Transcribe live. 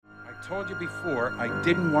Told you before, I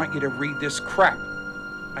didn't want you to read this crap.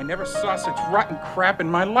 I never saw such rotten crap in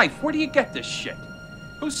my life. Where do you get this shit?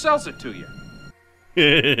 Who sells it to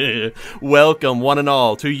you? Welcome, one and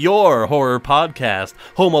all, to your horror podcast,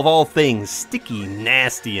 home of all things sticky,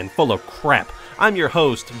 nasty, and full of crap. I'm your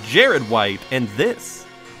host, Jared White, and this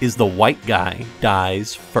is The White Guy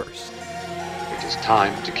Dies First. It is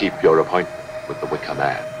time to keep your appointment with the Wicker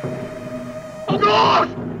Man. Oh, God!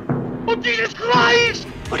 Oh, Jesus Christ!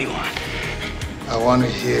 What do you want? I want to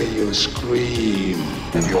hear you scream.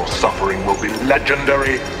 Your suffering will be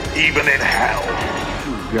legendary, even in hell.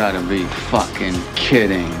 You gotta be fucking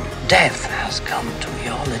kidding. Death has come to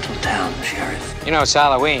your little town, Sheriff. You know, it's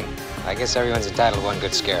Halloween. I guess everyone's entitled to one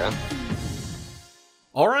good scare, huh?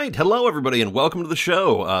 All right, hello everybody, and welcome to the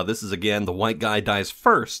show. This is again The White Guy Dies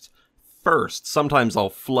First. First. Sometimes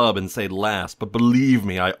I'll flub and say last, but believe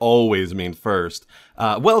me, I always mean first.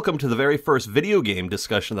 Welcome to the very first video game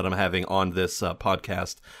discussion that I'm having on this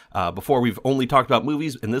podcast. Before, we've only talked about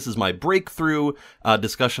movies, and this is my breakthrough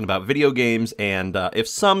discussion about video games, and if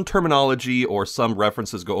some terminology or some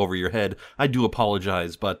references go over your head, I do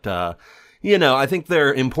apologize, but you know, I think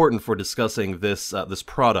they're important for discussing this this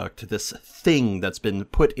product, this thing that's been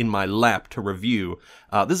put in my lap to review.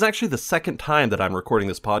 This is actually the second time that I'm recording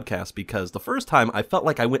this podcast, because the first time I felt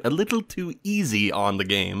like I went a little too easy on the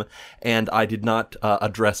game, and I did not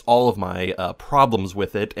address all of my problems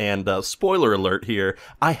with it, and spoiler alert here,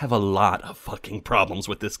 I have a lot of fucking problems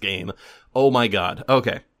with this game. Oh my god.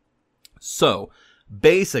 Okay. So,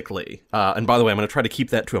 basically, and by the way, I'm going to try to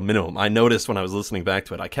keep that to a minimum. I noticed when I was listening back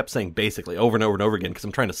to it, I kept saying basically over and over and over again because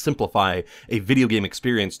I'm trying to simplify a video game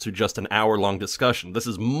experience to just an hour-long discussion. This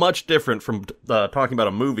is much different from talking about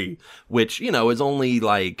a movie, which, you know, is only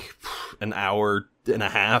like an hour and a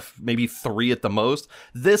half, maybe 3 at the most.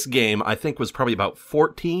 This game, I think, was probably about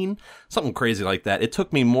 14, something crazy like that. It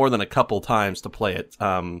took me more than a couple times to play it.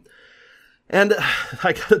 And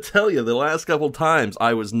I gotta tell you, the last couple times,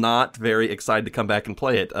 I was not very excited to come back and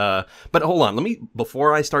play it. But hold on,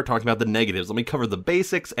 before I start talking about the negatives, let me cover the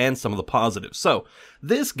basics and some of the positives. So,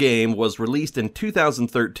 this game was released in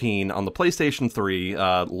 2013 on the PlayStation 3,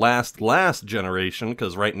 last generation,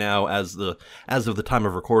 because right now, as of the time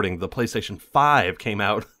of recording, the PlayStation 5 came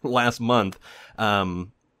out last month.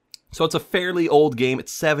 So it's a fairly old game.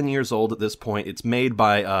 It's 7 years old at this point. It's made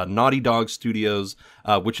by Naughty Dog Studios,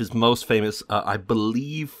 which is most famous, I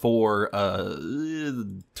believe, for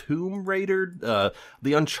Tomb Raider,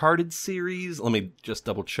 the Uncharted series. Let me just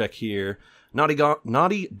double check here.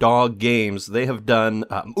 Naughty Dog Games, they have done,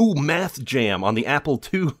 Math Jam on the Apple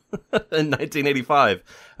II in 1985.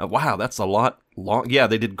 Wow, that's a lot long. Yeah,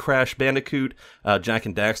 they did Crash Bandicoot, Jak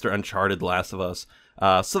and Daxter, Uncharted, Last of Us.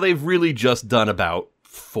 So they've really just done about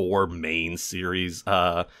 4 main series,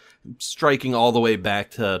 striking all the way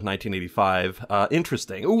back to 1985.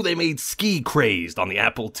 Interesting. Ooh, they made Ski Crazed on the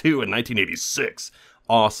Apple II in 1986.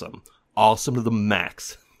 Awesome. Awesome to the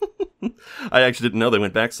max. I actually didn't know they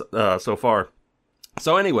went back so far.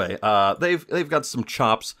 So anyway, they've got some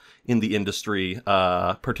chops in the industry,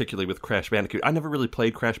 particularly with Crash Bandicoot. I never really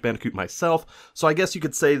played Crash Bandicoot myself, so I guess you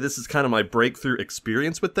could say this is kind of my breakthrough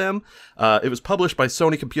experience with them. It was published by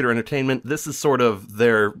Sony Computer Entertainment. This is sort of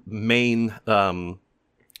their main,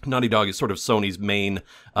 Naughty Dog is sort of Sony's main,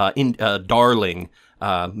 darling,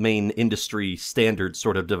 main industry standard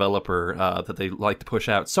sort of developer that they like to push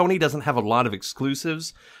out. Sony doesn't have a lot of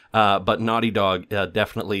exclusives, but Naughty Dog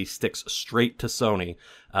definitely sticks straight to Sony,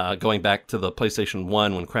 going back to the PlayStation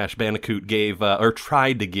 1 when Crash Bandicoot gave, or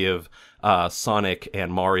tried to give, Sonic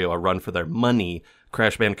and Mario a run for their money.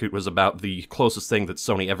 Crash Bandicoot was about the closest thing that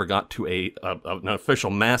Sony ever got to an official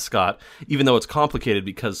mascot, even though it's complicated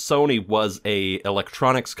because Sony was a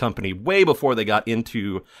electronics company way before they got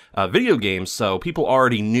into video games, so people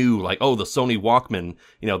already knew, like, oh, the Sony Walkman,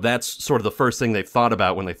 you know, that's sort of the first thing they thought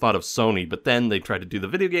about when they thought of Sony, but then they tried to do the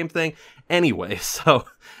video game thing. Anyway, so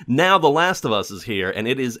now The Last of Us is here, and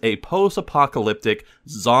it is a post-apocalyptic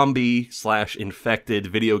zombie/infected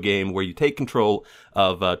video game where you take control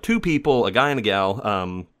of 2 people, a guy and a gal,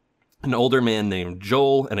 an older man named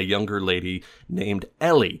Joel and a younger lady named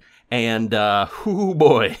Ellie. And, oh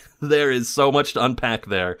boy, there is so much to unpack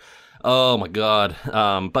there. Oh my god.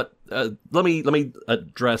 But let me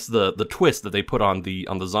address the twist that they put on the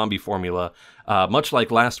zombie formula. Much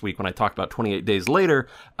like last week when I talked about 28 Days Later,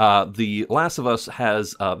 The Last of Us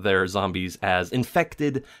has their zombies as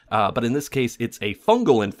infected, but in this case it's a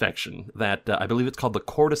fungal infection that I believe it's called the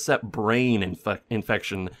cordyceps brain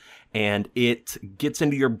infection, and it gets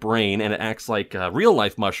into your brain and it acts like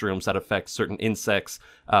real-life mushrooms that affect certain insects,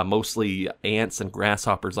 mostly ants and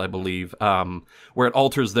grasshoppers, I believe, where it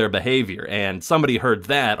alters their behavior. And somebody heard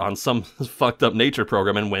that on some fucked up nature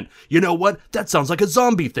program and went, you know what? That sounds like a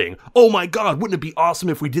zombie thing. Oh my god, wouldn't it be awesome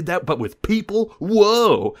if we did that, but with people?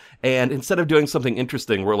 Whoa! And instead of doing something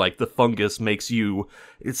interesting where, like, the fungus makes you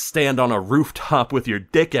stand on a rooftop with your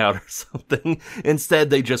dick out or something, instead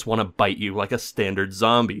they just want to bite you like a standard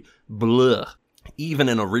zombie. Blah. Even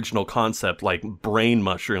an original concept like brain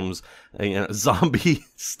mushrooms, zombie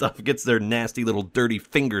stuff gets their nasty little dirty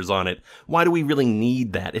fingers on it. Why do we really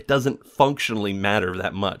need that? It doesn't functionally matter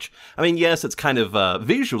that much. I mean, yes, it's kind of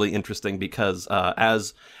visually interesting because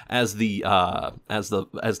as the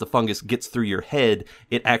fungus gets through your head,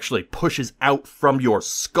 it actually pushes out from your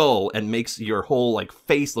skull and makes your whole like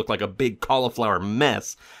face look like a big cauliflower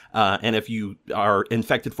mess. And if you are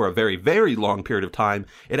infected for a very, very long period of time,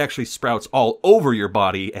 it actually sprouts all over your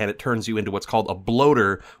body, and it turns you into what's called a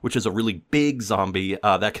bloater, which is a really big zombie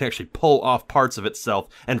that can actually pull off parts of itself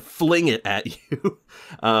and fling it at you.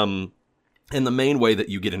 And the main way that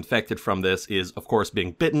you get infected from this is, of course,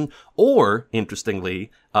 being bitten, or,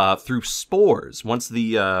 interestingly, through spores. Once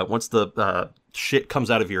the shit comes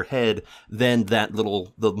out of your head, then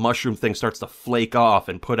the mushroom thing starts to flake off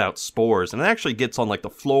and put out spores, and it actually gets on like the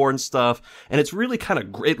floor and stuff, and it's really kind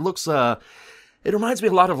of great. It looks, it reminds me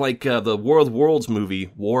a lot of like the War of the Worlds movie,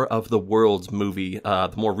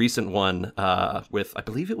 the more recent one, with, I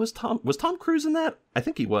believe it was Tom Cruise in that? I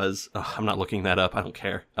think he was. I'm not looking that up, I don't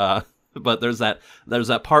care. But there's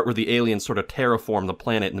that part where the aliens sort of terraform the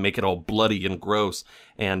planet and make it all bloody and gross,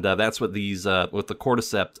 and that's what what the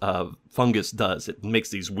cordyceps fungus does. It makes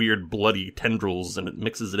these weird bloody tendrils and it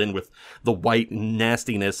mixes it in with the white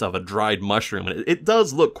nastiness of a dried mushroom, and it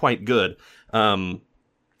does look quite good.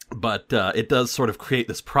 But it does sort of create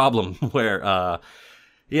this problem where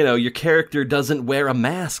your character doesn't wear a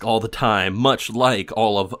mask all the time, much like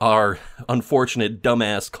all of our unfortunate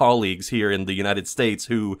dumbass colleagues here in the United States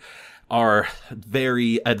who are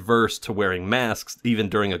very adverse to wearing masks, even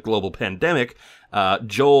during a global pandemic.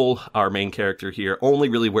 Joel, our main character here, only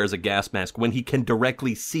really wears a gas mask when he can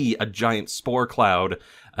directly see a giant spore cloud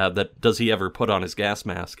that does he ever put on his gas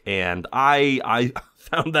mask. And I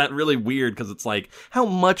found that really weird, because it's like, how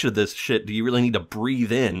much of this shit do you really need to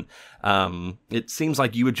breathe in? It seems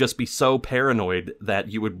like you would just be so paranoid that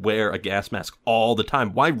you would wear a gas mask all the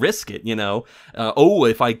time. Why risk it,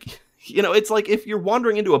 it's like if you're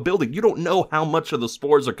wandering into a building, you don't know how much of the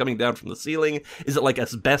spores are coming down from the ceiling. Is it like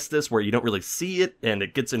asbestos where you don't really see it and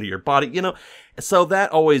it gets into your body, So that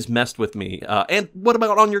always messed with me. And what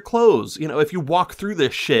about on your clothes? If you walk through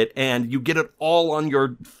this shit and you get it all on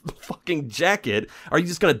your fucking jacket, are you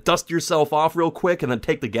just gonna dust yourself off real quick and then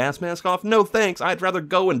take the gas mask off? No thanks. I'd rather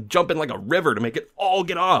go and jump in like a river to make it all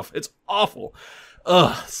get off. It's awful.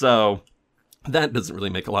 So that doesn't really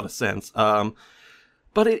make a lot of sense.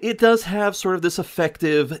 But it does have sort of this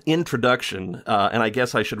effective introduction, and I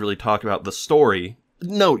guess I should really talk about the story.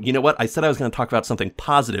 No, you know what? I said I was going to talk about something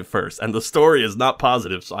positive first, and the story is not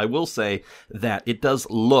positive, so I will say that it does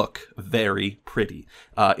look very pretty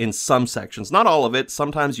in some sections. Not all of it.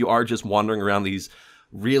 Sometimes you are just wandering around these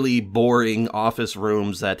really boring office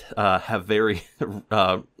rooms that have very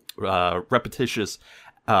repetitious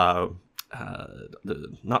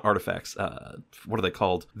not artifacts, what are they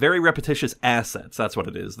called? Very repetitious assets, that's what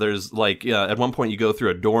it is. There's like, at one point you go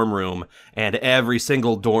through a dorm room, and every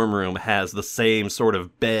single dorm room has the same sort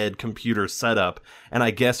of bed computer setup, and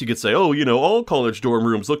I guess you could say, all college dorm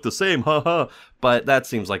rooms look the same, haha, but that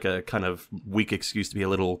seems like a kind of weak excuse to be a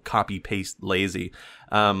little copy-paste lazy.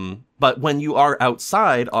 But when you are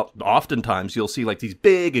outside, oftentimes you'll see like these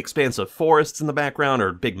big expansive forests in the background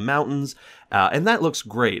or big mountains, and that looks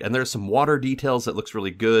great. And there's some water details that looks really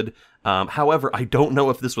good. However, I don't know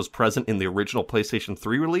if this was present in the original PlayStation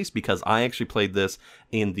 3 release, because I actually played this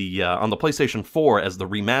in the on the PlayStation 4 as the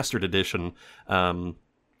remastered edition.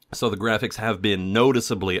 So the graphics have been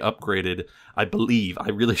noticeably upgraded, I believe. I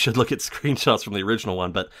really should look at screenshots from the original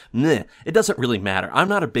one, but it doesn't really matter. I'm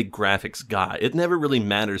not a big graphics guy. It never really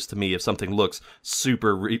matters to me if something looks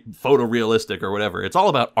super photorealistic or whatever. It's all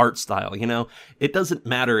about art style, It doesn't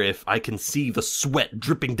matter if I can see the sweat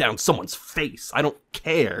dripping down someone's face. I don't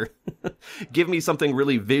care. Give me something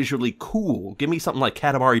really visually cool. Give me something like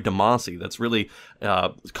Katamari Damacy that's really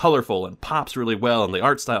colorful and pops really well, and the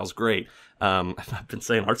art style's great. I've been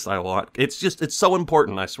saying art style a lot. It's so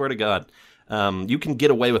important, I swear to God. You can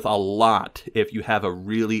get away with a lot if you have a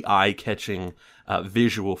really eye-catching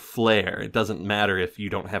visual flair. It doesn't matter if you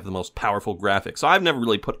don't have the most powerful graphics. So I've never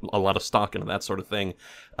really put a lot of stock into that sort of thing.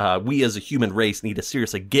 We as a human race need to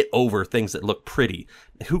seriously get over things that look pretty.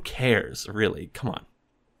 Who cares, really? Come on.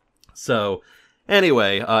 So,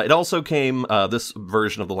 anyway, it also came, this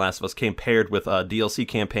version of The Last of Us came paired with a DLC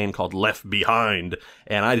campaign called Left Behind,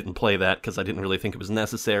 and I didn't play that because I didn't really think it was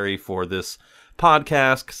necessary for this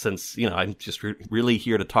podcast, since, you know, I'm just really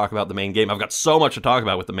here to talk about the main game. I've got so much to talk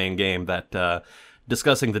about with the main game that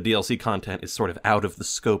discussing the DLC content is sort of out of the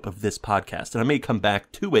scope of this podcast, and I may come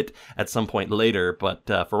back to it at some point later, but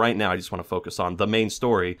for right now I just want to focus on the main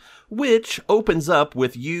story, which opens up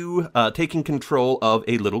with you taking control of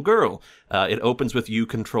a little girl. It opens with you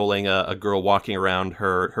controlling a girl walking around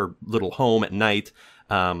her little home at night.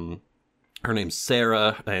 Her name's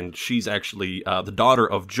Sarah, and she's actually the daughter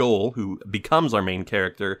of Joel, who becomes our main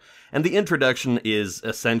character. And the introduction is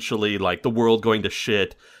essentially like the world going to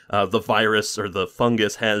shit. The virus or the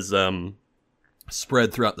fungus has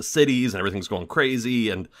spread throughout the cities, and everything's going crazy.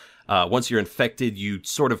 And once you're infected, you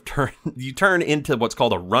sort of turn into what's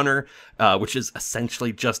called a runner, which is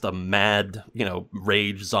essentially just a mad,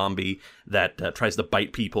 rage zombie that tries to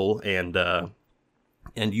bite people.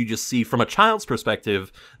 And you just see, from a child's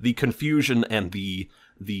perspective, the confusion and the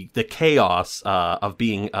chaos of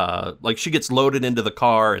being like, she gets loaded into the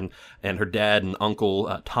car, and her dad and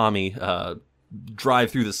uncle Tommy drive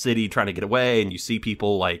through the city trying to get away, and you see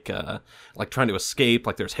people like trying to escape,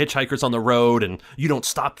 like there's hitchhikers on the road, and you don't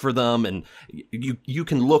stop for them, and you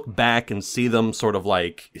can look back and see them sort of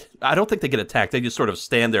like, I don't think they get attacked, they just sort of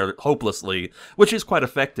stand there hopelessly, which is quite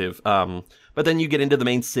effective. But then you get into the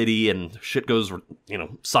main city and shit goes,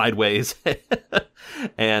 sideways.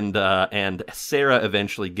 and Sarah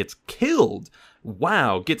eventually gets killed.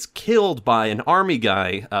 Wow, gets killed by an army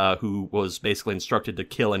guy who was basically instructed to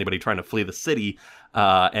kill anybody trying to flee the city.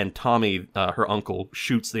 And Tommy, her uncle,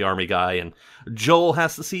 shoots the army guy, and Joel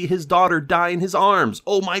has to see his daughter die in his arms.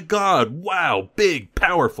 Oh my god, wow, big,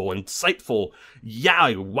 powerful, insightful,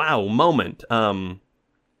 wow moment.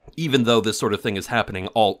 Even though this sort of thing is happening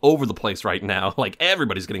all over the place right now, like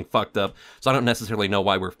everybody's getting fucked up, so I don't necessarily know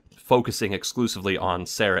why we're focusing exclusively on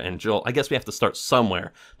Sarah and Joel. I guess we have to start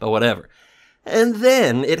somewhere, but whatever. And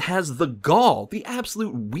then it has the gall, the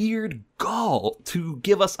absolute weird gall, to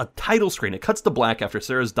give us a title screen. It cuts to black after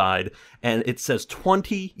Sarah's died, and it says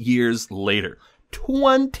 20 years later.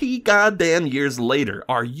 20 goddamn years later.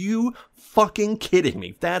 Are you fucking kidding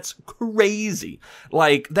me? That's crazy.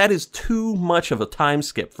 Like, that is too much of a time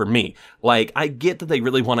skip for me. Like, I get that they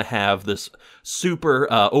really want to have this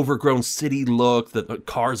super overgrown city look, that the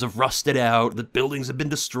cars have rusted out, that buildings have been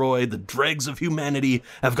destroyed, the dregs of humanity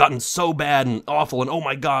have gotten so bad and awful, and oh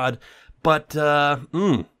my god. But, I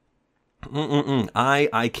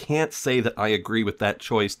can't say that I agree with that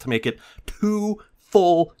choice to make it two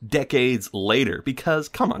full decades later, because,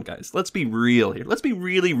 come on guys, let's be real here. Let's be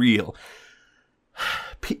really real.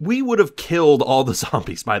 We would have killed all the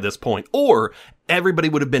zombies by this point, or everybody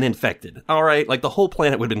would have been infected, alright? Like, the whole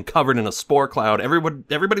planet would have been covered in a spore cloud,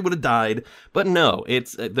 everybody would have died, but no,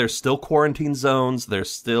 there's still quarantine zones,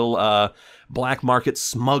 there's still, black market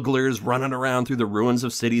smugglers running around through the ruins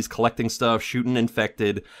of cities collecting stuff, shooting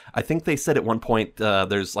infected. I think they said at one point,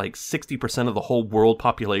 there's like 60% of the whole world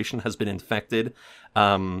population has been infected,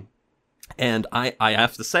 and I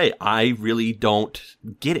have to say, I really don't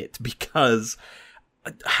get it, because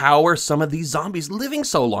how are some of these zombies living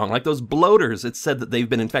so long? Like those bloaters, it's said that they've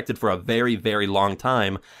been infected for a very, very long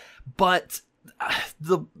time, but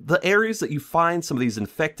the areas that you find some of these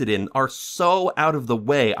infected in are so out of the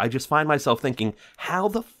way. I just find myself thinking, how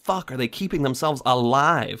the fuck are they keeping themselves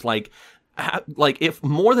alive? Like, if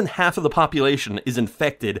more than half of the population is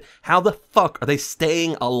infected, how the fuck are they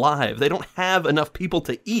staying alive? They don't have enough people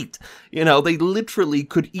to eat. They literally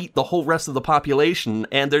could eat the whole rest of the population,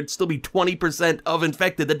 and there'd still be 20% of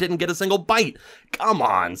infected that didn't get a single bite. Come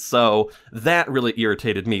on. So that really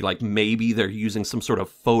irritated me. Like, maybe they're using some sort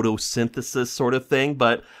of photosynthesis sort of thing,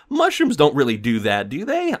 but mushrooms don't really do that, do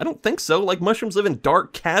they? I don't think so. Like, mushrooms live in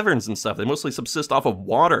dark caverns and stuff. They mostly subsist off of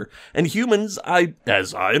water. And humans,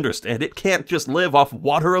 as I understand it, can't just live off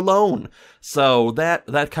water alone. So that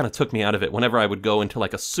kind of took me out of it. Whenever I would go into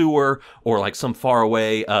like a sewer or like some far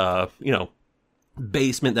away,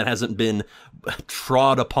 basement that hasn't been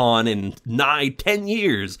trod upon in nigh 10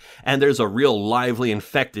 years, and there's a real lively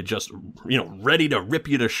infected just, ready to rip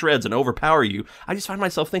you to shreds and overpower you, I just find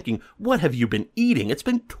myself thinking, what have you been eating? It's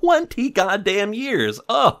been 20 goddamn years.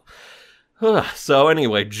 Ugh. So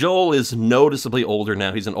anyway, Joel is noticeably older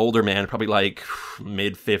now. He's an older man, probably like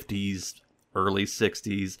mid-50s, early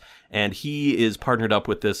 60s, and he is partnered up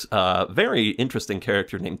with this very interesting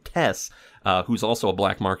character named Tess, who's also a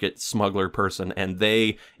black market smuggler person, and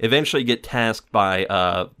they eventually get tasked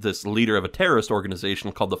by this leader of a terrorist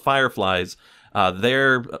organization called the Fireflies.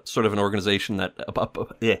 They're sort of an organization that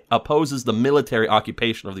opposes the military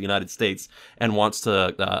occupation of the United States and wants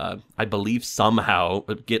to, I believe, somehow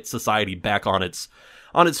get society back on its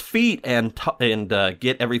feet and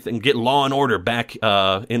get law and order back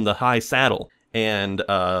in the high saddle. And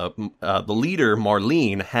the leader,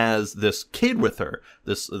 Marlene, has this kid with her,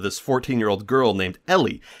 this 14-year-old girl named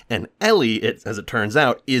Ellie. And Ellie, as it turns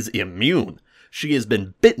out, is immune. She has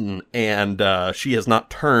been bitten, and she has not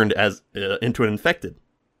turned into an infected.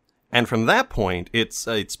 And from that point, it's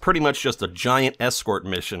pretty much just a giant escort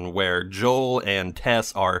mission where Joel and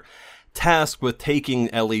Tess are tasked with taking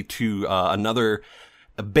Ellie to another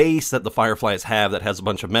base that the Fireflies have that has a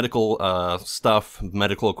bunch of medical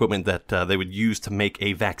medical equipment that they would use to make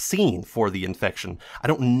a vaccine for the infection. I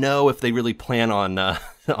don't know if they really plan on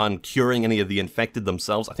on curing any of the infected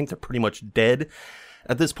themselves. I think they're pretty much dead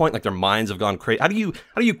at this point. Like, their minds have gone crazy. How do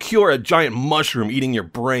you cure a giant mushroom eating your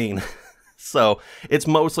brain? So it's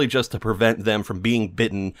mostly just to prevent them from being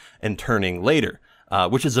bitten and turning later,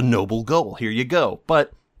 which is a noble goal. Here you go.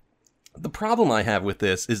 But the problem I have with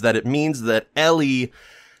this is that it means that Ellie,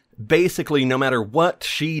 basically, no matter what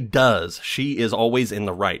she does, she is always in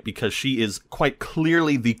the right, because she is quite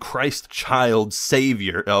clearly the Christ child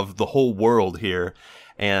savior of the whole world here.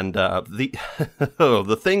 And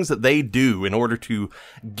the things that they do in order to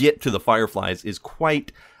get to the Fireflies is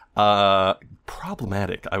quite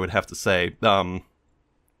problematic, I would have to say.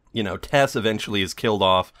 Tess eventually is killed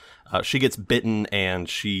off. She gets bitten, and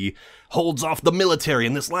she holds off the military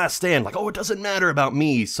in this last stand. Like, oh, it doesn't matter about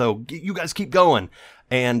me, so you guys keep going.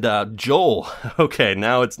 And Joel, okay,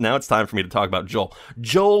 now it's time for me to talk about Joel.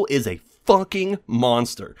 Joel is a fucking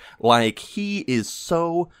monster. Like, he is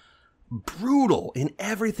so brutal in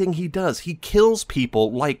everything he does. He kills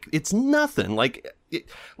people like it's nothing. Like,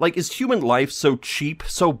 is human life so cheap,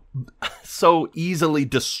 so easily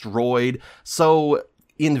destroyed, so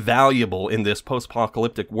invaluable in this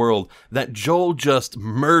post-apocalyptic world that Joel just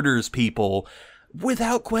murders people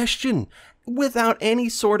without question, without any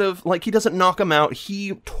sort of, like, he doesn't knock them out.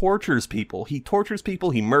 He tortures people. He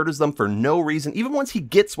murders them for no reason. Even once he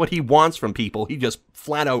gets what he wants from people, he just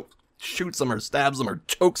flat out shoots them or stabs them or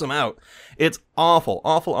chokes them out. It's awful,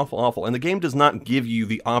 awful, awful, awful. And the game does not give you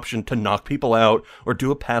the option to knock people out or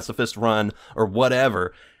do a pacifist run or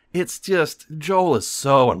whatever. It's just, Joel is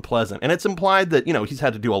so unpleasant. And it's implied that, he's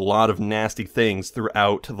had to do a lot of nasty things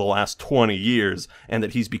throughout the last 20 years, and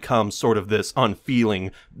that he's become sort of this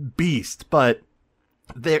unfeeling beast. But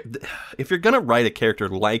if you're going to write a character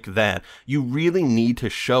like that, you really need to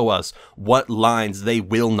show us what lines they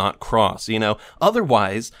will not cross,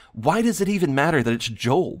 Otherwise, why does it even matter that it's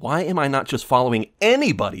Joel? Why am I not just following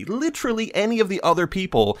anybody, literally any of the other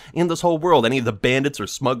people in this whole world, any of the bandits or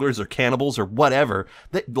smugglers or cannibals or whatever,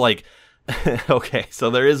 that, like... Okay, so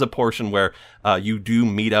there is a portion where you do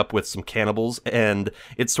meet up with some cannibals, and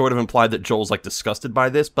it's sort of implied that Joel's, like, disgusted by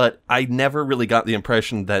this, but I never really got the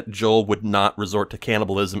impression that Joel would not resort to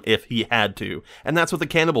cannibalism if he had to. And that's what the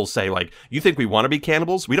cannibals say, like, you think we want to be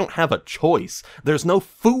cannibals? We don't have a choice. There's no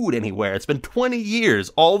food anywhere. It's been 20 years.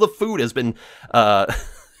 All the food has been...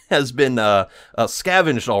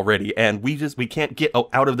 scavenged already, and we can't get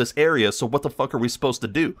out of this area, so what the fuck are we supposed to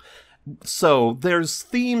do? So there's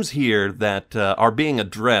themes here that are being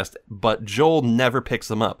addressed, but Joel never picks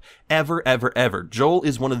them up. Ever, ever, ever. Joel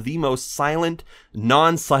is one of the most silent,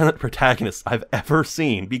 non-silent protagonists I've ever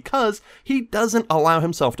seen, because he doesn't allow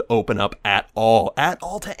himself to open up at all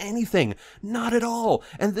to anything. Not at all.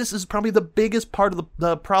 And this is probably the biggest part of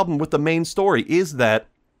the problem with the main story, is that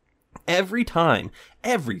every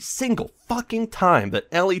single fucking time that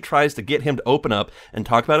Ellie tries to get him to open up and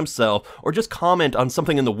talk about himself or just comment on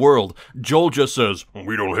something in the world, Joel just says,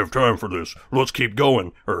 "We don't have time for this. Let's keep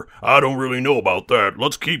going." Or, "I don't really know about that.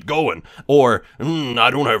 Let's keep going." Or, "I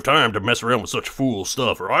don't have time to mess around with such fool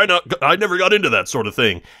stuff." Or, I never got into that sort of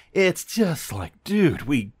thing. It's just like, dude,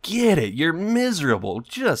 we get it. You're miserable.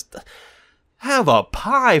 Just... have a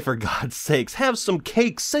pie, for God's sakes. Have some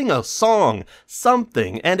cake, sing a song,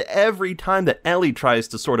 something. And every time that Ellie tries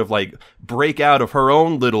to sort of, like, break out of her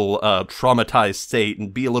own little traumatized state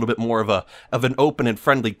and be a little bit more of an open and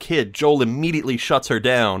friendly kid, Joel immediately shuts her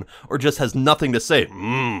down or just has nothing to say.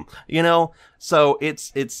 So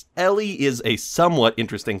it's Ellie is a somewhat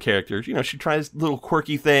interesting character. You know, she tries little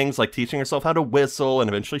quirky things like teaching herself how to whistle, and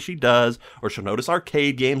eventually she does. Or she'll notice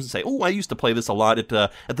arcade games and say, "Oh, I used to play this a lot at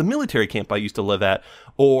the military camp I used to live at."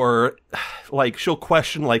 Or like she'll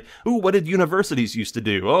question like, "Ooh, what did universities used to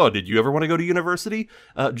do? Oh, did you ever want to go to university,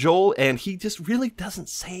 Joel?" And he just really doesn't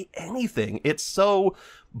say anything. It's so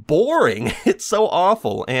boring. It's so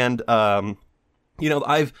awful. And you know,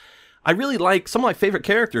 I really like, some of my favorite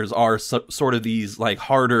characters are sort of these like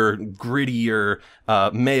harder, grittier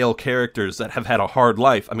male characters that have had a hard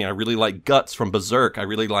life. I mean, I really like Guts from Berserk. I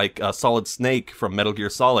really like Solid Snake from Metal Gear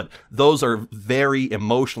Solid. Those are very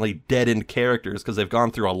emotionally deadened characters because they've gone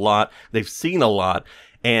through a lot, they've seen a lot,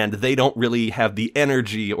 and they don't really have the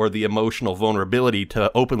energy or the emotional vulnerability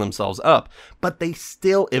to open themselves up. But they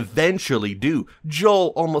still eventually do.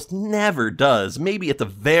 Joel almost never does. Maybe at the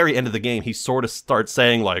very end of the game, he sort of starts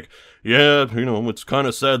saying like, "Yeah, you know, it's kind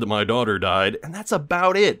of sad that my daughter died." And that's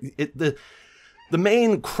about it. The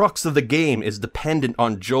main crux of the game is dependent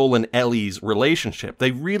on Joel and Ellie's relationship.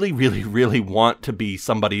 They really, really, really want to be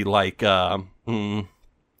somebody like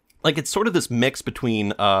it's sort of this mix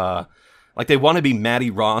between, like they want to be Matty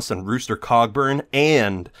Ross and Rooster Cogburn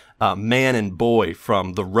and Man and Boy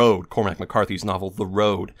from The Road, Cormac McCarthy's novel The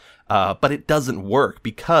Road. But it doesn't work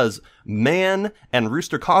because Man and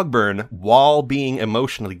Rooster Cogburn, while being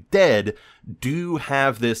emotionally dead, do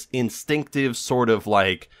have this instinctive sort of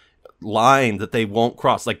like line that they won't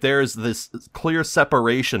cross. Like there's this clear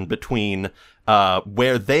separation between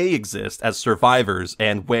where they exist as survivors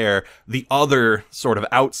and where the other sort of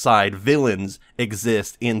outside villains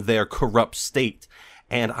exist in their corrupt state.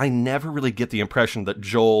 And I never really get the impression that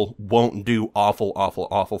Joel won't do awful, awful,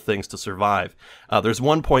 awful things to survive. There's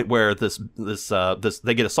one point where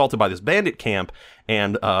they get assaulted by this bandit camp,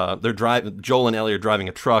 and Joel and Ellie are driving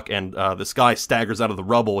a truck, and this guy staggers out of the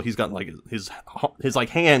rubble. He's got like his like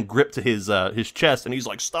hand gripped to his chest, and he's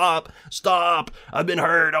like, "Stop, I've been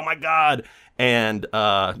hurt. Oh my God." And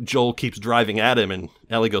Joel keeps driving at him, and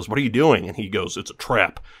Ellie goes, "What are you doing?" And he goes, "It's a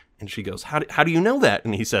trap." And she goes, how do you know that?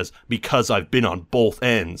 And he says, "Because I've been on both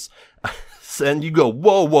ends." And you go,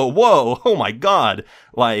 whoa, whoa, whoa, oh my God.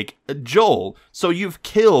 Like, Joel, so you've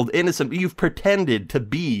killed innocent, you've pretended to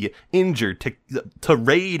be injured, to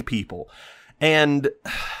raid people. And,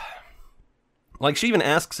 like, she even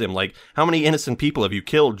asks him, like, "How many innocent people have you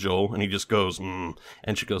killed, Joel?" And he just goes, And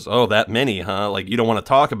she goes, "Oh, that many, huh? Like, you don't want to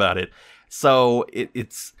talk about it." So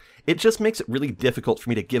it just makes it really difficult for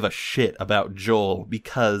me to give a shit about Joel,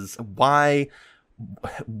 because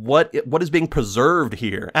what is being preserved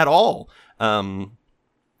here at all?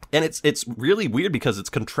 And it's really weird because it's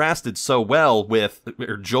contrasted so well with,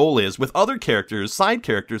 or Joel is, with other characters, side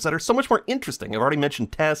characters that are so much more interesting. I've already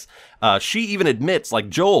mentioned Tess. She even admits, like,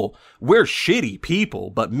 "Joel, we're shitty people,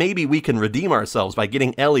 but maybe we can redeem ourselves by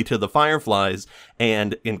getting Ellie to the Fireflies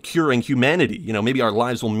and curing humanity. You know, maybe our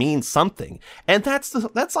lives will mean something." And that's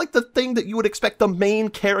like the thing that you would expect the main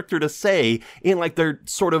character to say in like their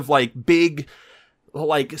sort of like big,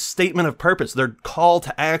 like, statement of purpose, their call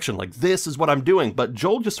to action, like, "This is what I'm doing." But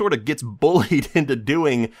Joel just sort of gets bullied into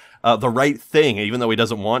doing the right thing, even though he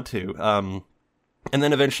doesn't want to. And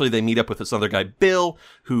then eventually they meet up with this other guy, Bill,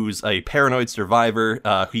 who's a paranoid survivor.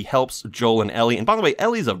 He helps Joel and Ellie. And by the way,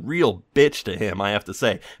 Ellie's a real bitch to him, I have to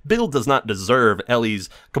say. Bill does not deserve Ellie's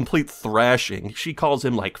complete thrashing. She calls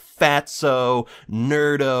him, like, fatso,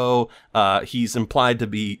 nerdo. He's implied to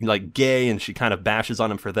be, like, gay, and she kind of bashes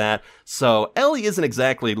on him for that. So Ellie isn't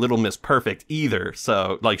exactly Little Miss Perfect either.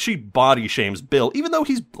 So, like, she body shames Bill, even though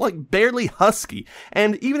he's, like, barely husky.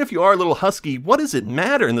 And even if you are a little husky, what does it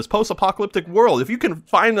matter in this post-apocalyptic world? If you can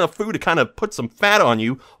find enough food to kind of put some fat on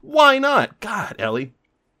you, why not? God, Ellie.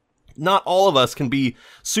 Not all of us can be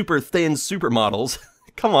super thin supermodels.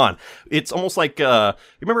 Come on. It's almost like, you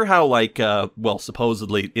remember how, like, well,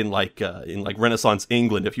 supposedly in Renaissance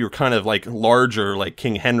England, if you were kind of like larger, like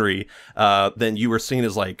King Henry, then you were seen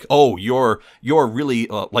as like, "Oh, you're really,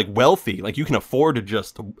 like, wealthy. Like, you can afford to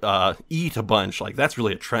just, eat a bunch. Like, that's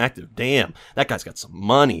really attractive. Damn, that guy's got some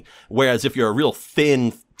money." Whereas if you're a real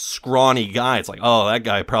thin, scrawny guy, it's like, "Oh, that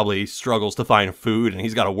guy probably struggles to find food, and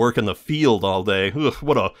he's got to work in the field all day. Ugh,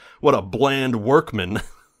 what a bland workman."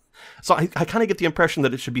 So I kind of get the impression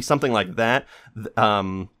that it should be something like that,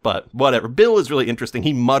 but whatever. Bill is really interesting.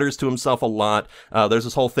 He mutters to himself a lot. There's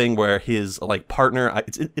this whole thing where his, like, partner,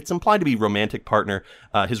 it's implied to be romantic partner.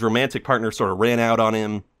 His romantic partner sort of ran out on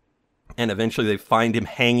him, And eventually they find him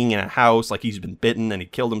hanging in a house, like he's been bitten and he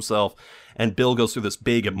killed himself. And Bill goes through this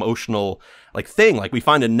big emotional like thing. Like we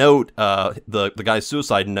find a note, the guy's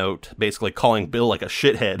suicide note, basically calling Bill like a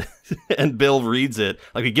shithead. And Bill reads it,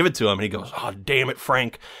 like we give it to him, and he goes, "Oh, damn it,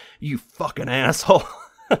 Frank, you fucking asshole."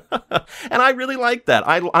 And I really like that.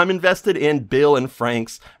 I'm invested in Bill and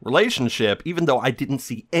Frank's relationship, even though I didn't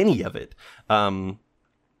see any of it.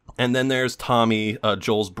 And then there's Tommy,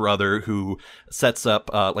 Joel's brother, who sets up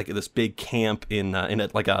like this big camp in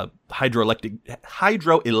like a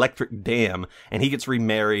hydroelectric dam, and he gets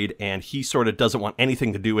remarried, and he sort of doesn't want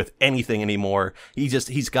anything to do with anything anymore.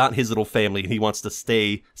 He's got his little family, and he wants to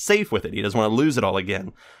stay safe with it. He doesn't want to lose it all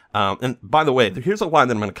again. And by the way, here's a line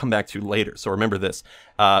that I'm going to come back to later, so remember this.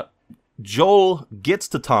 Joel gets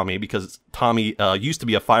to Tommy because Tommy used to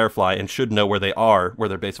be a Firefly and should know where they are, where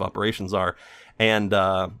their base of operations are.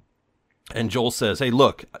 And Joel says, "Hey,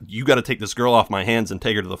 look, you got to take this girl off my hands and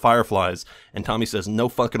take her to the Fireflies." And Tommy says, "No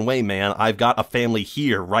fucking way, man. I've got a family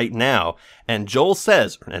here right now." And Joel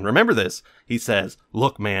says, and remember this, he says,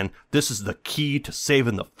 "Look, man, this is the key to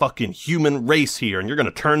saving the fucking human race here, and you're going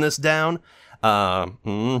to turn this down?"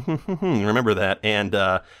 Remember that.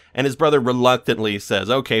 And his brother reluctantly says,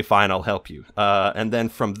 "Okay, fine, I'll help you." And then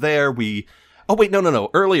from there oh, wait, no.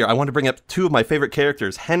 Earlier, I want to bring up two of my favorite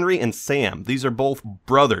characters, Henry and Sam. These are both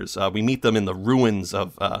brothers. We meet them in the ruins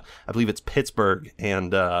of, I believe it's Pittsburgh.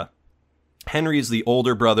 And Henry's the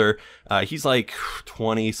older brother. He's like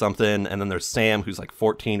 20-something. And then there's Sam, who's like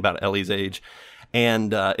 14, about Ellie's age.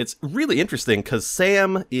 And it's really interesting because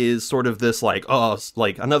Sam is sort of this like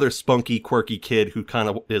another spunky, quirky kid who kind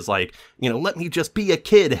of is like, let me just be a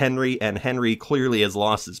kid, Henry. And Henry clearly has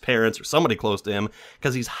lost his parents or somebody close to him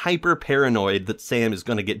because he's hyper paranoid that Sam is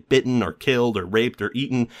going to get bitten or killed or raped or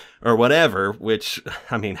eaten or whatever, which,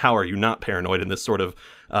 I mean, how are you not paranoid in this sort of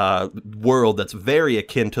world that's very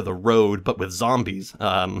akin to The Road, but with zombies?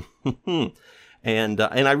 And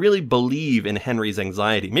I really believe in Henry's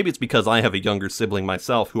anxiety. Maybe it's because I have a younger sibling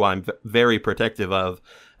myself who I'm very protective of.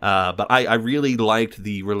 But I really liked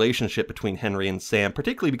the relationship between Henry and Sam,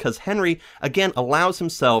 particularly because Henry, again, allows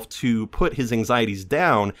himself to put his anxieties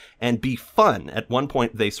down and be fun. At one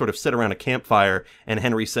point, they sort of sit around a campfire, and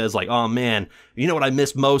Henry says, like, "Oh, man, you know what I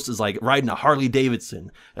miss most is, like, riding a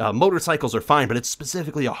Harley-Davidson. Motorcycles are fine, but it's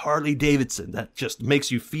specifically a Harley-Davidson that just makes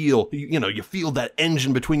you feel, you feel that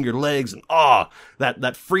engine between your legs, and,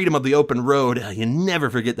 that freedom of the open road. You never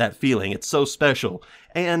forget that feeling. It's so special."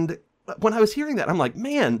 And when I was hearing that, I'm like,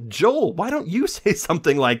 man, Joel, why don't you say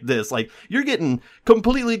something like this? Like, you're getting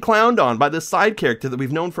completely clowned on by this side character that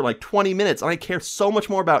we've known for like 20 minutes, and I care so much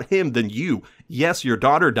more about him than you. Yes, your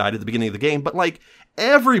daughter died at the beginning of the game, but like,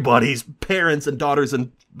 everybody's parents and daughters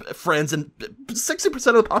and friends and 60%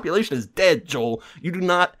 of the population is dead, Joel. You do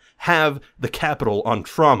not have the capital on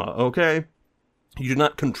trauma, okay? You do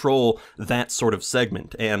not control that sort of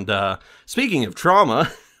segment. And speaking of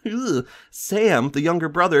trauma... Sam, the younger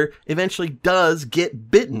brother, eventually does get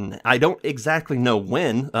bitten. I don't exactly know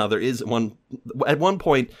when. There is one. At one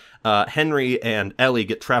point, Henry and Ellie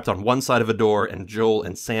get trapped on one side of a door, and Joel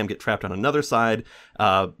and Sam get trapped on another side.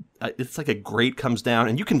 It's like a grate comes down,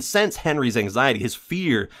 and you can sense Henry's anxiety, his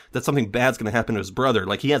fear that something bad's going to happen to his brother.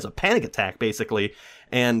 Like, he has a panic attack, basically.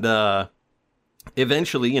 And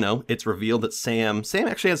eventually, it's revealed that Sam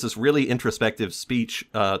actually has this really introspective speech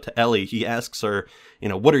to Ellie. He asks her,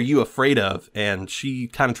 "What are you afraid of?" And she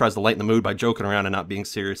kind of tries to lighten the mood by joking around and not being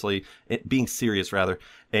serious rather.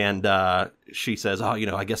 And she says, "Oh,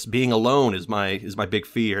 I guess being alone is my big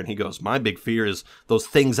fear." And he goes, "My big fear is those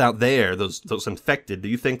things out there, those infected. Do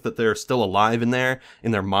you think that they're still alive in there, in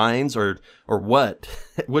their minds, or what?"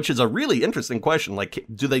 Which is a really interesting question. Like,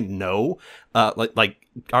 do they know? Like,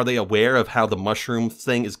 are they aware of how the mushroom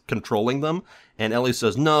thing is controlling them? And Ellie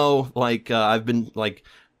says, "No, like, I've been, like,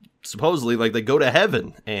 supposedly, like, they go to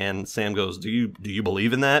heaven." And Sam goes, do you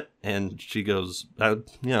believe in that? And she goes, I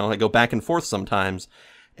go back and forth sometimes.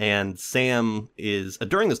 And Sam is,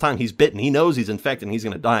 during this time, he's bitten. He knows he's infected and he's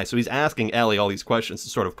going to die. So he's asking Ellie all these questions to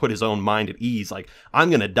sort of put his own mind at ease. Like, I'm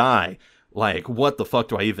going to die. Like, what the fuck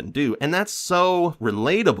do I even do? And that's so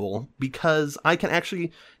relatable because I can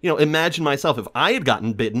actually, imagine myself if I had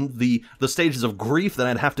gotten bitten, the stages of grief that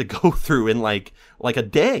I'd have to go through in like a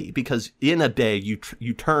day, because in a day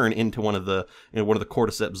you turn into one of the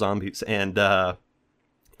cordyceps zombies. And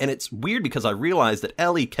it's weird because I realized that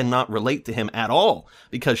Ellie cannot relate to him at all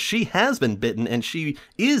because she has been bitten and she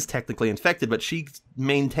is technically infected, but she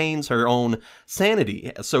maintains her own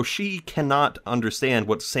sanity. So she cannot understand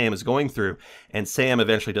what Sam is going through. And Sam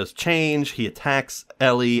eventually does change. He attacks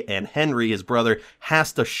Ellie, and Henry, his brother,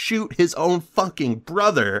 has to shoot his own fucking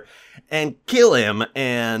brother. and kill him.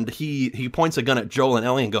 And he points a gun at Joel and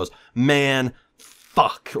Ellie and goes, man,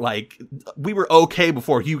 fuck, like, we were okay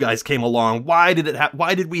before you guys came along. Why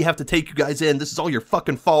did we have to take you guys in? This is all your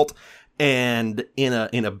fucking fault. And in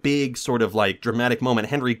a big sort of like dramatic moment,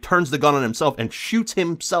 Henry turns the gun on himself and shoots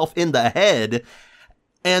himself in the head.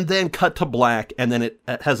 And then cut to black, and then it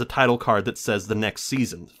has a title card that says the next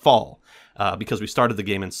season, fall. Because we started the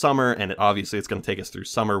game in summer, and obviously it's going to take us through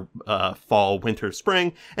summer, fall, winter,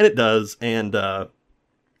 spring, and it does. And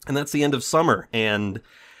that's the end of summer. And,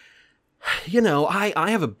 you know,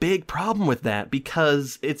 I have a big problem with that,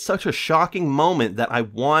 because it's such a shocking moment that I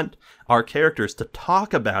want our characters to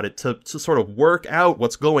talk about it, to sort of work out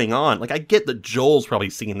what's going on. Like, I get that Joel's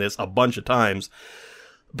probably seen this a bunch of times,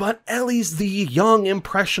 but Ellie's the young,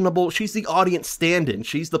 impressionable, she's the audience stand-in.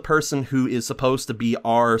 She's the person who is supposed to be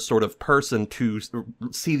our sort of person to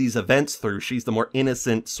see these events through. She's the more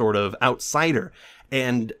innocent sort of outsider.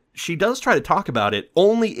 And she does try to talk about it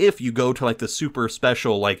only if you go to like the super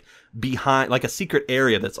special, like behind, like a secret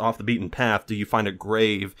area that's off the beaten path, do you find a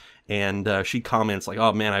grave. And she comments like,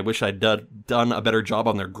 oh man, I wish I'd done a better job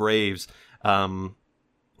on their graves.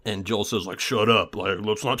 And Joel says, like, shut up, like,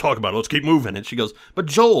 let's not talk about it, let's keep moving. And she goes, but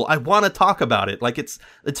Joel, I want to talk about it, like, it's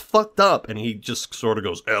fucked up. And he just sort of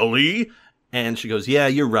goes, Ellie? And she goes, yeah,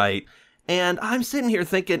 you're right. And I'm sitting here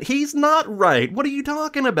thinking, he's not right, what are you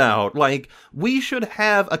talking about? Like, we should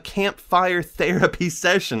have a campfire therapy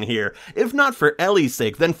session here. If not for Ellie's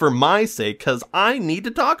sake, then for my sake, because I need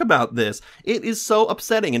to talk about this. It is so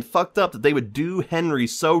upsetting and fucked up that they would do Henry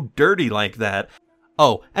so dirty like that.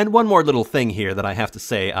 Oh, and one more little thing here that I have to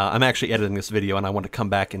say, I'm actually editing this video and I want to come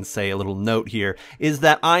back and say a little note here, is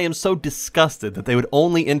that I am so disgusted that they would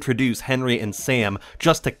only introduce Henry and Sam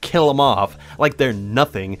just to kill them off, like they're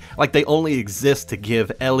nothing, like they only exist to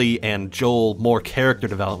give Ellie and Joel more character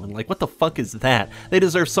development. Like, what the fuck is that? They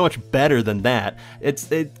deserve so much better than that.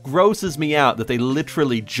 It grosses me out that they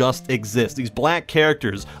literally just exist. These black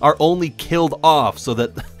characters are only killed off so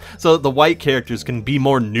that the white characters can be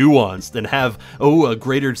more nuanced and have, a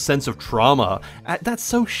greater sense of trauma. That's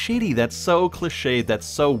so shitty, that's so cliched, that's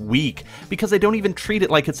so weak, because they don't even treat it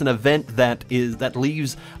like it's an event that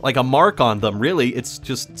leaves like a mark on them, really. It's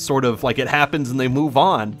just sort of like it happens and they move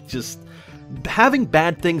on. Just having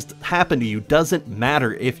bad things happen to you doesn't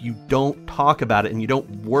matter if you don't talk about it and you don't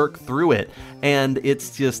work through it. And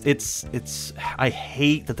I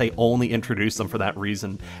hate that they only introduce them for that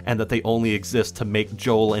reason, and that they only exist to make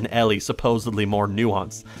Joel and Ellie supposedly more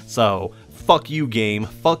nuanced. So, fuck you, game.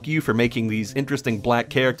 Fuck you for making these interesting black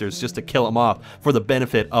characters just to kill them off for the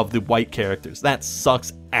benefit of the white characters. That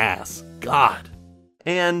sucks ass. God.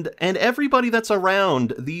 And everybody that's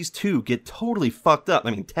around these two get totally fucked up. I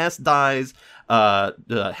mean, Tess dies,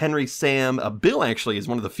 Henry, Sam, Bill actually is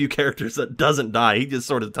one of the few characters that doesn't die. He just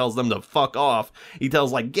sort of tells them to fuck off. He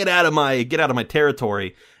tells, like, get out of my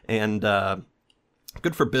territory. And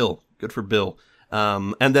good for Bill. Good for Bill.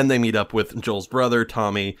 And then they meet up with Joel's brother,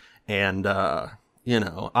 Tommy, and I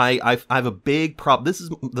have a big problem. This is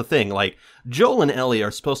the thing, like, Joel and Ellie are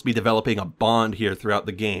supposed to be developing a bond here throughout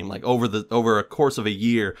the game. Like, over a course of a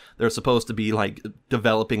year, they're supposed to be, like,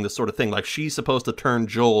 developing this sort of thing. Like, she's supposed to turn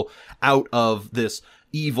Joel out of this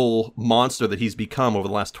evil monster that he's become over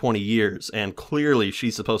the last 20 years, and clearly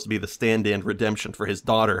she's supposed to be the stand-in redemption for his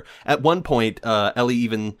daughter. At one point, Ellie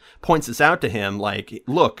even points this out to him, like,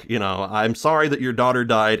 look, I'm sorry that your daughter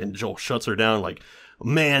died, and Joel shuts her down, like,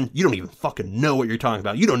 man, you don't even fucking know what you're talking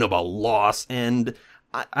about. You don't know about loss. And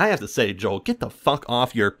I have to say, Joel, get the fuck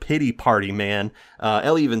off your pity party, man.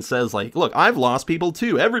 Ellie even says, like, look, I've lost people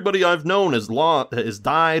too. Everybody I've known has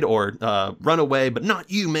died or run away, but not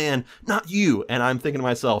you, man. Not you. And I'm thinking to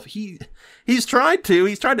myself, he's tried to.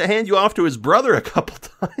 He's tried to hand you off to his brother a couple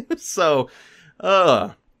times. So,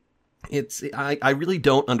 I really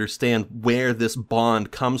don't understand where this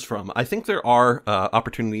bond comes from. I think there are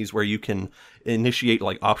opportunities where you can initiate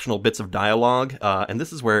like optional bits of dialogue, and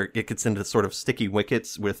this is where it gets into sort of sticky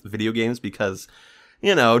wickets with video games, because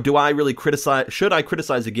should I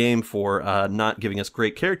criticize a game for not giving us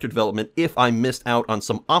great character development if I missed out on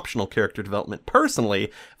some optional character development?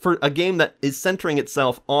 Personally, for a game that is centering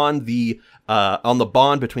itself on the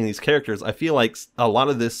bond between these characters, I feel like a lot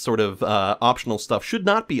of this sort of optional stuff should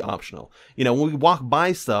not be optional. When we walk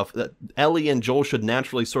by stuff, that Ellie and Joel should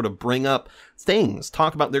naturally sort of bring up things,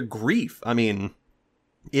 talk about their grief. I mean,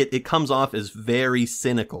 it comes off as very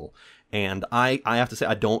cynical. And I have to say,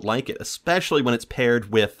 I don't like it, especially when it's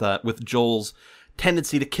paired with Joel's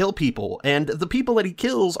tendency to kill people. And the people that he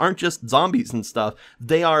kills aren't just zombies and stuff.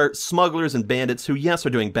 They are smugglers and bandits who, yes, are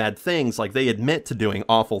doing bad things. Like, they admit to doing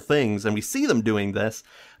awful things, and we see them doing this.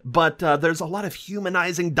 but there's a lot of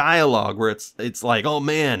humanizing dialogue where it's like, oh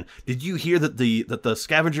man, did you hear that the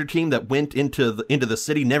scavenger team that went into the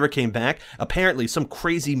city never came back? Apparently some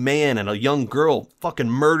crazy man and a young girl fucking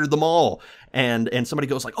murdered them all. And somebody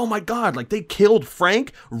goes like, oh my god, like they killed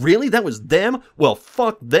Frank? Really? That was them? Well,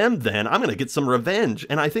 fuck them then. I'm gonna get some revenge.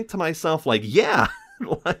 And I think to myself, like, yeah,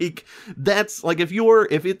 like that's like if you're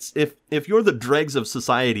the dregs of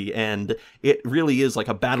society and it really is like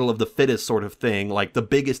a battle of the fittest sort of thing, like the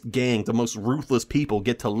biggest gang, the most ruthless people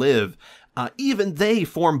get to live. Even they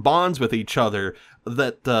form bonds with each other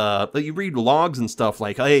that you read logs and stuff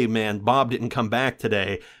like, hey man, Bob didn't come back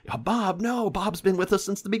today. Bob's been with us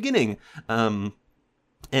since the beginning. And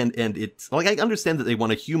it's like, I understand that they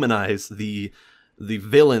want to humanize the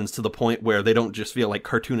villains to the point where they don't just feel like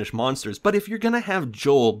cartoonish monsters. But if you're gonna have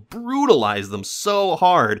Joel brutalize them so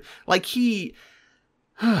hard, like he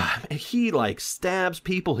like stabs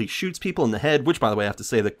people, he shoots people in the head, which by the way I have to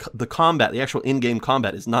say the combat, the actual in-game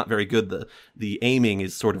combat is not very good. The aiming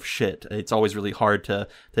is sort of shit. It's always really hard to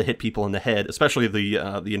hit people in the head, especially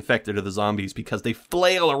the infected or the zombies, because they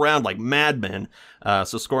flail around like madmen.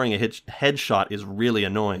 So scoring a headshot is really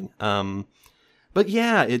annoying. But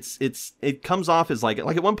yeah, it comes off as like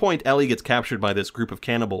at one point Ellie gets captured by this group of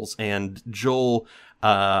cannibals and Joel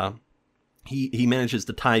he manages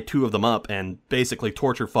to tie two of them up and basically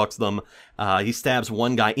torture fucks them. He stabs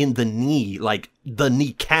one guy in the knee, like the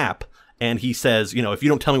kneecap, and he says, you know, if you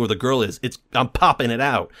don't tell me where the girl is, I'm popping it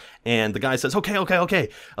out. And the guy says, okay,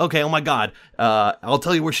 oh my god, I'll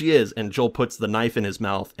tell you where she is. And Joel puts the knife in his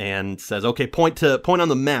mouth and says, okay, point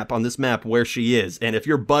on this map where she is. And if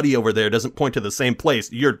your buddy over there doesn't point to the same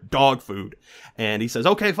place, you're dog food. And he says,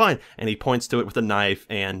 okay, fine. And he points to it with a knife.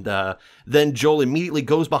 And then Joel immediately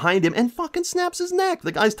goes behind him and fucking snaps his neck.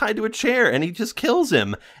 The guy's tied to a chair and he just kills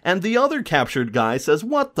him. And the other captured guy says,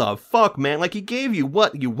 what the fuck, man? Like, he gave you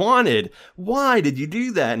what you wanted. Why did you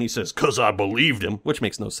do that? And he says, 'cause I believed him, which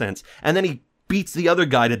makes no sense. And then he beats the other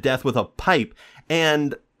guy to death with a pipe.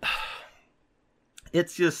 And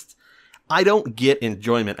it's just, I don't get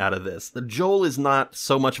enjoyment out of this. Joel is not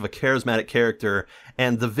so much of a charismatic character,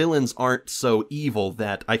 and the villains aren't so evil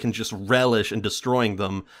that I can just relish in destroying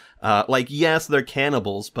them. Like, yes, they're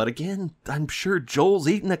cannibals, but again, I'm sure Joel's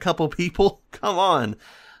eaten a couple people. Come on.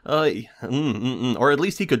 Or at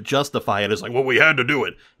least he could justify it as like, well, we had to do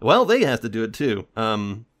it. Well, they have to do it too.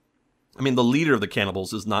 I mean, the leader of the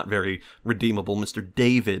cannibals is not very redeemable, Mr.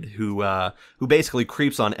 David, who basically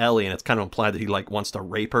creeps on Ellie, and it's kind of implied that he like wants to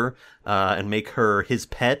rape her and make her his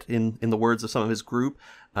pet, in the words of some of his group.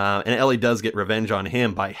 And Ellie does get revenge on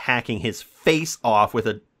him by hacking his face off with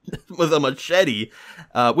a machete,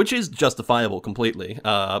 which is justifiable completely,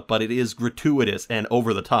 but it is gratuitous and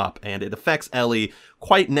over the top, and it affects Ellie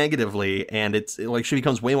quite negatively. And it's like she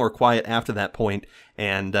becomes way more quiet after that point,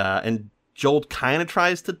 and Joel kind of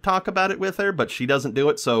tries to talk about it with her, but she doesn't do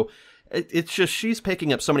it. So it's just, she's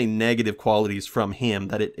picking up so many negative qualities from him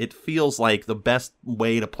that it feels like the best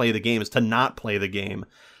way to play the game is to not play the game.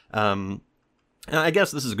 And I guess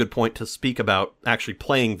this is a good point to speak about actually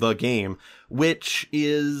playing the game, which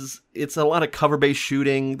is, it's a lot of cover-based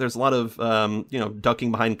shooting. There's a lot of,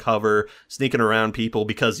 ducking behind cover, sneaking around people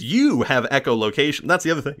because you have echolocation. That's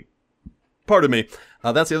the other thing. Pardon me.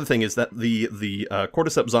 That's the other thing, is that the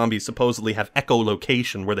cordyceps zombies supposedly have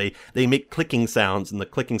echolocation, where they make clicking sounds, and the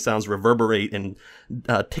clicking sounds reverberate and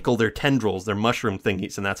tickle their tendrils, their mushroom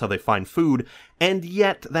thingies, and that's how they find food. And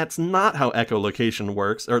yet, that's not how echolocation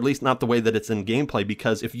works, or at least not the way that it's in gameplay,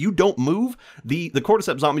 because if you don't move, the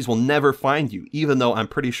cordyceps zombies will never find you, even though I'm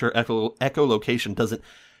pretty sure echolocation doesn't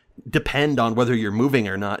depend on whether you're moving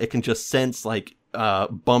or not. It can just sense, like,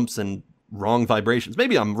 bumps and wrong vibrations.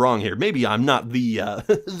 Maybe I'm wrong here. Maybe I'm not the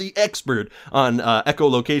the expert on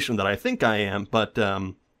echolocation that I think I am, but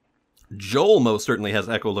Joel most certainly has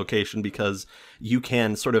echolocation, because you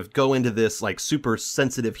can sort of go into this like super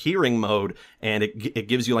sensitive hearing mode, and it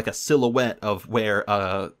gives you like a silhouette of where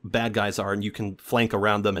bad guys are, and you can flank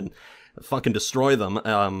around them and fucking destroy them.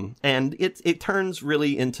 And it turns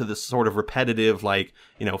really into this sort of repetitive, like,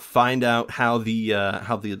 find out how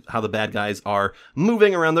the bad guys are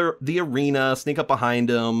moving around the arena, sneak up behind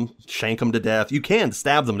them, shank them to death. You can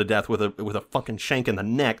stab them to death with a fucking shank in the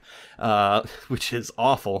neck, which is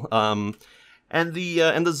awful. And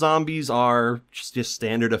the zombies are just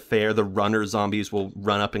standard affair. The runner zombies will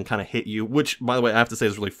run up and kind of hit you, which, by the way, I have to say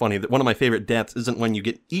is really funny. That one of my favorite deaths isn't when you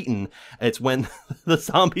get eaten. It's when the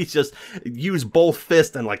zombies just use both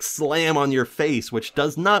fists and like slam on your face, which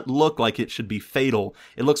does not look like it should be fatal.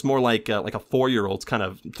 It looks more like a 4-year-old's kind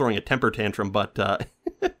of throwing a temper tantrum, but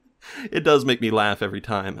It does make me laugh every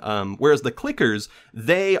time. Whereas the clickers,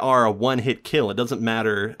 they are a one-hit kill. It doesn't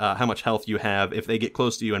matter how much health you have. If they get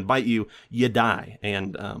close to you and bite you, you die.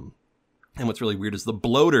 And what's really weird is the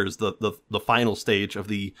bloaters, the final stage of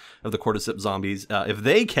the cordyceps zombies. If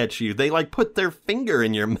they catch you, they like put their finger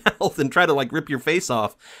in your mouth and try to like rip your face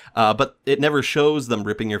off. But it never shows them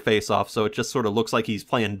ripping your face off, so it just sort of looks like he's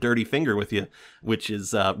playing dirty finger with you, which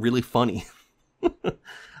is really funny.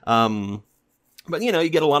 But, you know, you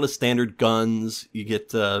get a lot of standard guns. You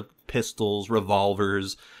get pistols,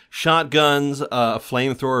 revolvers, shotguns, a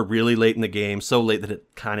flamethrower really late in the game, so late that it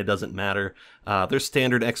kind of doesn't matter. There's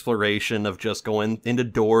standard exploration of just going into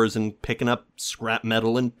doors and picking up scrap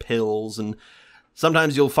metal and pills, and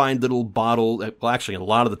sometimes you'll find little bottles. Well, actually, a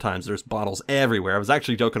lot of the times there's bottles everywhere. I was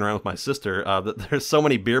actually joking around with my sister that there's so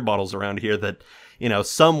many beer bottles around here that, you know,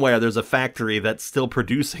 somewhere there's a factory that's still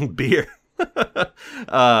producing beer.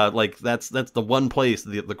 Like that's the one place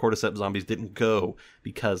the cordyceps zombies didn't go,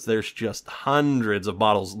 because there's just hundreds of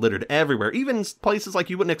bottles littered everywhere. Even places like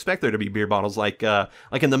you wouldn't expect there to be beer bottles, like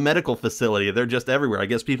in the medical facility, they're just everywhere. I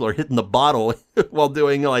guess people are hitting the bottle while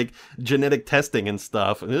doing like genetic testing and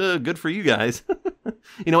stuff. Good for you guys.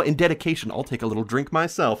 You know, in dedication, I'll take a little drink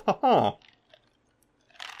myself. Ha ha.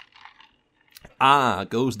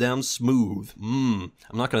 Goes down smooth. I'm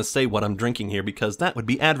not going to say what I'm drinking here because that would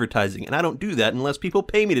be advertising, and I don't do that unless people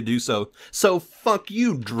pay me to do so. So fuck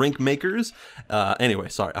you, drink makers. Anyway,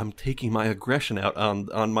 sorry, I'm taking my aggression out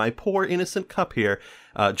on my poor innocent cup here,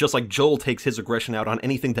 just like Joel takes his aggression out on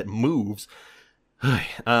anything that moves.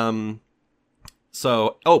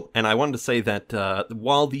 So, and I wanted to say that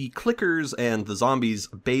while the clickers and the zombies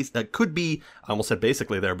could be, I almost said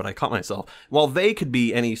basically there, but I caught myself. While they could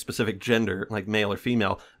be any specific gender, like male or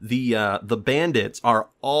female, the bandits are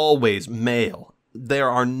always male.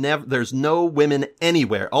 There's no women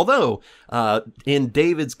anywhere. Although, in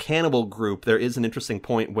David's cannibal group, there is an interesting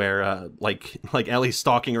point where, like Ellie's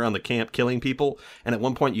stalking around the camp killing people, and at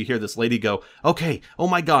one point you hear this lady go, "Okay, oh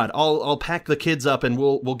my God, I'll pack the kids up and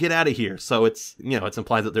we'll get out of here." So it's, you know, it's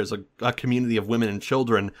implied that there's a community of women and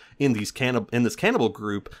children in this cannibal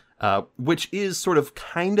group, which is sort of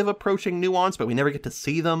kind of approaching nuance, but we never get to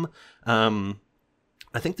see them.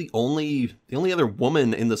 I think the only other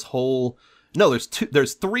woman in this whole... No,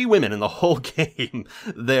 there's three women in the whole game.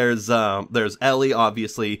 There's Ellie,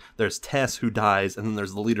 obviously, there's Tess, who dies, and then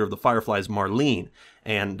there's the leader of the Fireflies, Marlene.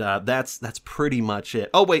 And that's pretty much it.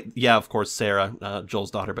 Oh wait, yeah, of course, Sarah,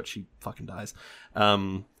 Joel's daughter, but she fucking dies.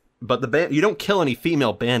 But you don't kill any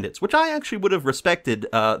female bandits, which I actually would have respected.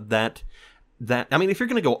 That I mean, if you're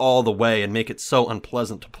gonna go all the way and make it so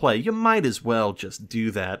unpleasant to play, you might as well just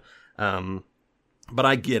do that. But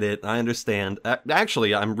I get it. I understand.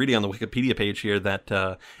 Actually, I'm reading on the Wikipedia page here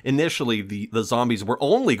that initially the zombies were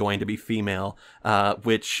only going to be female,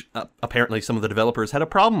 which apparently some of the developers had a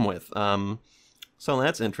problem with. So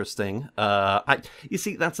that's interesting. You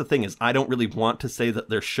see, that's the thing, is I don't really want to say that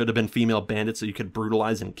there should have been female bandits so you could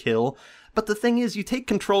brutalize and kill. But the thing is, you take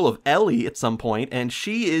control of Ellie at some point, and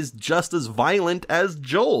she is just as violent as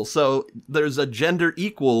Joel. So there's a gender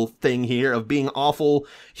equal thing here of being awful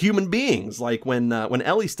human beings. Like when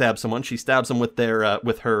Ellie stabs someone, she stabs them with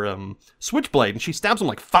her switchblade, and she stabs them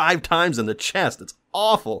like 5 times in the chest. It's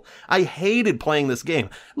awful. I hated playing this game.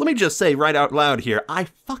 Let me just say right out loud here, I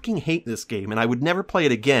fucking hate this game, and I would never play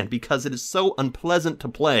it again because it is so unpleasant to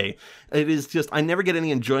play. It is just, I never get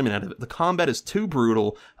any enjoyment out of it. The combat is too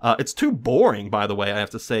brutal. It's too boring, by the way, I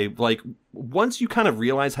have to say. Like, once you kind of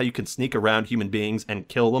realize how you can sneak around human beings and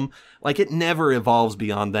kill them, like, it never evolves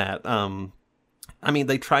beyond that. I mean,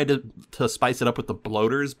 they tried to spice it up with the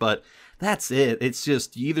bloaters, but that's it. It's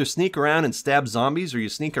just, you either sneak around and stab zombies or you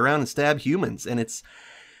sneak around and stab humans, and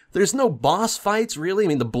there's no boss fights, really. I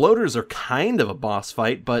mean, the bloaters are kind of a boss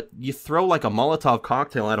fight, but you throw like a Molotov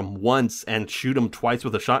cocktail at them once and shoot them twice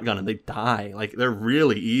with a shotgun and they die. Like, they're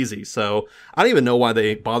really easy, so I don't even know why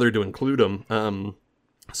they bothered to include them.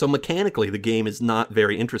 So mechanically, the game is not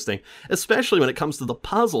very interesting, especially when it comes to the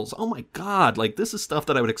puzzles. Oh my God, like, this is stuff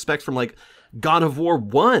that I would expect from, like, God of War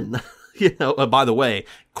 1. You know, by the way,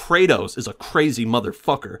 Kratos is a crazy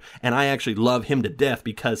motherfucker, and I actually love him to death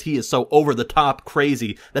because he is so over-the-top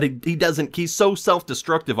crazy that he's so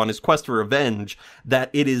self-destructive on his quest for revenge that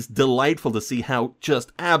it is delightful to see how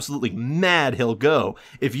just absolutely mad he'll go.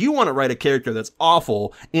 If you want to write a character that's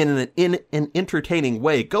awful in an entertaining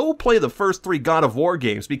way, go play the first 3 God of War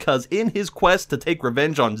games, because in his quest to take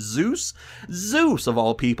revenge on Zeus of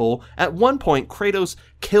all people, at one point Kratos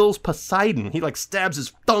kills Poseidon. He like stabs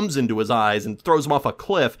his thumbs into his eyes and throws him off a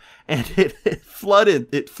cliff. cliff, and it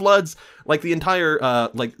floods like the entire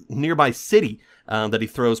like nearby city that he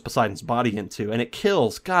throws Poseidon's body into, and it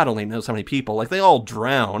kills God only knows how many people. Like, they all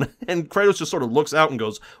drown, and Kratos just sort of looks out and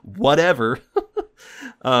goes, whatever.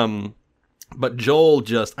 But Joel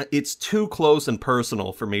it's too close and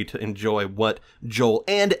personal for me to enjoy what Joel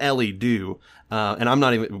and Ellie do. And I'm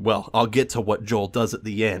not even, well, I'll get to what Joel does at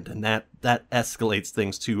the end, and that escalates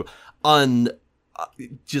things to I'm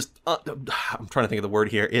trying to think of the word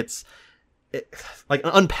here. It's like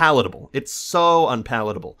unpalatable. It's so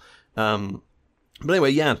unpalatable. But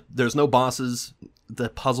anyway, yeah, there's no bosses. The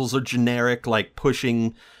puzzles are generic, like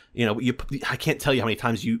pushing, I can't tell you how many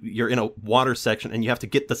times you're in a water section and you have to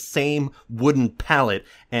get the same wooden pallet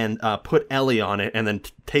and put Ellie on it and then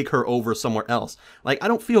take her over somewhere else. Like, I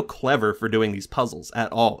don't feel clever for doing these puzzles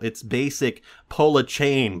at all. It's basic pull a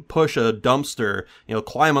chain, push a dumpster,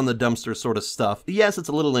 climb on the dumpster sort of stuff. Yes, it's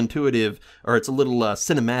a little intuitive, or it's a little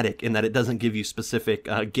cinematic in that it doesn't give you specific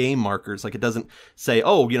game markers. Like, it doesn't say,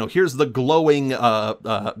 oh, here's the glowing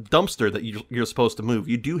dumpster that you're supposed to move.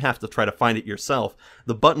 You do have to try to find it yourself.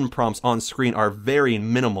 The button prompts on screen are very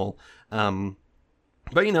minimal. But,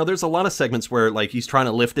 there's a lot of segments where, like, he's trying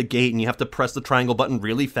to lift a gate and you have to press the triangle button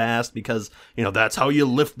really fast because, that's how you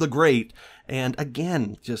lift the grate. And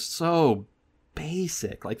again, just so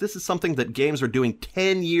basic. Like, this is something that games were doing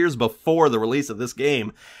 10 years before the release of this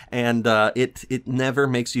game. And it never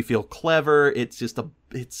makes you feel clever. It's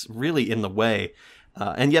it's really in the way.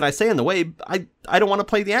 And yet I say in the way, I don't want to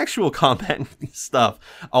play the actual combat stuff.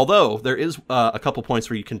 Although there is a couple points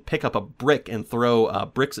where you can pick up a brick and throw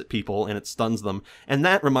bricks at people and it stuns them. And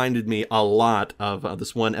that reminded me a lot of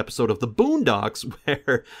this one episode of The Boondocks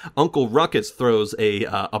where Uncle Ruckus throws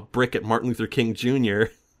a brick at Martin Luther King Jr.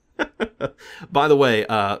 By the way,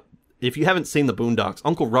 if you haven't seen The Boondocks,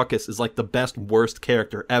 Uncle Ruckus is like the best, worst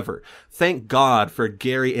character ever. Thank God for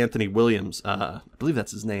Gary Anthony Williams. I believe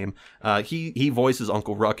that's his name. He voices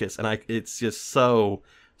Uncle Ruckus, and it's just so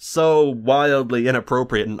wildly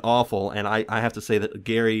inappropriate and awful. And I have to say that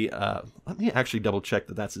Gary, let me actually double check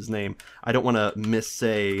that that's his name. I don't want to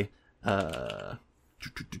missay,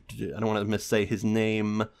 his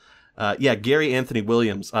name. Yeah, Gary Anthony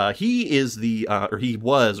Williams. He is he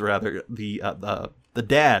was rather the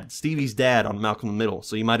dad, Stevie's dad on Malcolm in the Middle.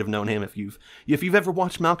 So you might have known him if you've ever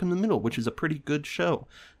watched Malcolm in the Middle, which is a pretty good show.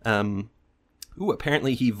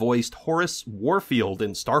 Apparently he voiced Horace Warfield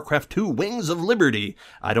in StarCraft II: Wings of Liberty.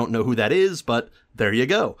 I don't know who that is, but there you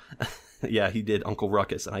go. Yeah, he did Uncle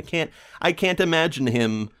Ruckus, and I can't imagine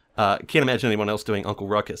him. Can't imagine anyone else doing Uncle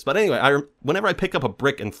Ruckus. But anyway, whenever I pick up a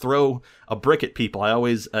brick and throw a brick at people, I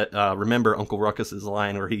always remember Uncle Ruckus's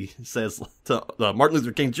line where he says to Martin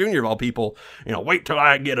Luther King Jr. of all people, wait till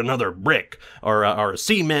I get another brick or a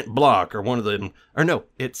cement block or one of them. Or no,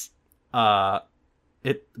 it's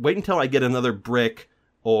wait until I get another brick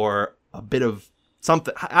or a bit of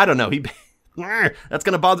something. I don't know.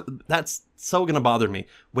 That's so gonna bother me.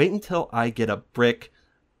 Wait until I get a brick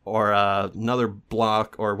or another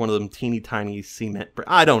block, or one of them teeny tiny cement.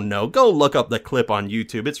 I don't know. Go look up the clip on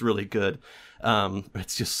YouTube. It's really good.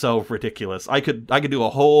 It's just so ridiculous. I could do a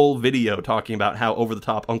whole video talking about how over the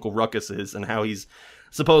top Uncle Ruckus is and how he's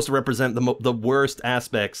supposed to represent the worst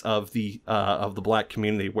aspects of the black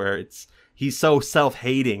community, where he's so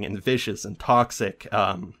self-hating and vicious and toxic.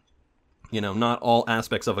 Not all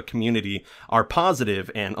aspects of a community are positive,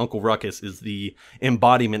 and Uncle Ruckus is the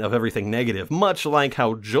embodiment of everything negative, much like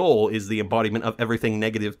how Joel is the embodiment of everything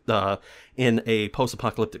negative in a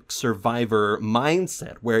post-apocalyptic survivor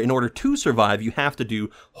mindset, where in order to survive, you have to do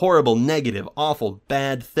horrible, negative, awful,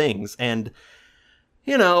 bad things. And,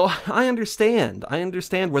 I understand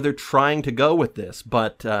where they're trying to go with this,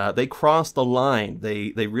 but they cross the line.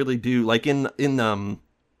 They really do. Like in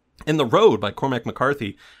The Road by Cormac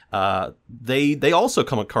McCarthy, they also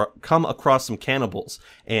come across some cannibals,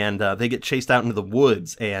 and they get chased out into the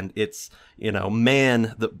woods, and it's,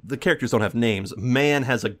 Man, the characters don't have names. Man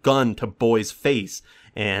has a gun to Boy's face,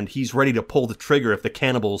 and he's ready to pull the trigger if the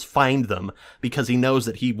cannibals find them, because he knows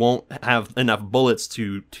that he won't have enough bullets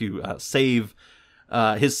to save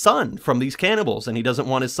his son from these cannibals, and he doesn't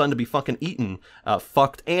want his son to be fucking eaten,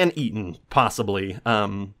 fucked and eaten, possibly.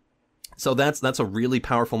 So that's a really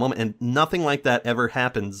powerful moment, and nothing like that ever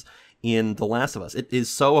happens in The Last of Us. It is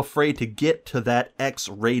so afraid to get to that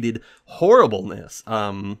X-rated horribleness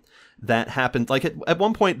that happened. Like at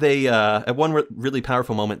one point, at one really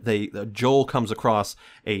powerful moment, Joel comes across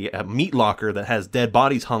a meat locker that has dead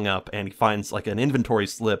bodies hung up, and he finds like an inventory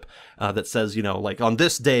slip that says, like on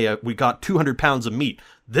this day we got 200 pounds of meat.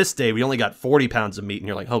 This day we only got 40 pounds of meat, and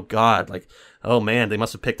you're like, oh god, like, oh man, they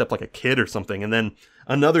must have picked up like a kid or something. And then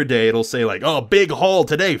Another day it'll say like, oh, big haul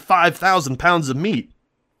today, 5,000 pounds of meat.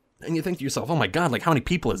 And you think to yourself, oh my God, like how many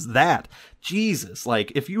people is that? Jesus,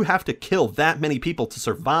 like if you have to kill that many people to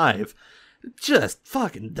survive, just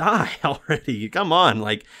fucking die already. Come on.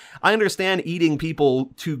 Like, I understand eating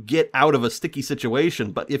people to get out of a sticky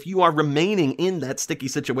situation, but if you are remaining in that sticky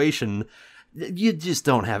situation, you just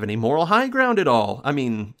don't have any moral high ground at all. I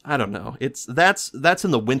mean, I don't know. That's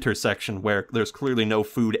in the winter section where there's clearly no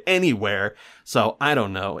food anywhere. So I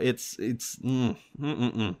don't know.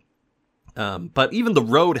 But even the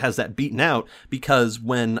road has that beaten out, because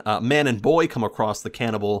when man and boy come across the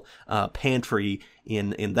cannibal pantry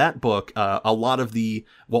in that book, a lot of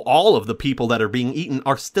all of the people that are being eaten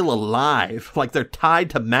are still alive. Like, they're tied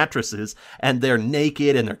to mattresses, and they're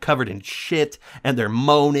naked, and they're covered in shit, and they're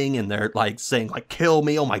moaning, and they're like saying like, kill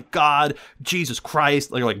me, oh my God, Jesus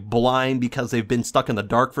Christ. They're like blind because they've been stuck in the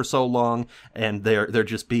dark for so long, and they're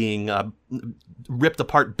just being ripped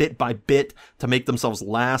apart bit by bit to make themselves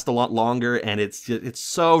last a lot longer. And it's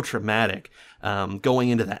so traumatic, going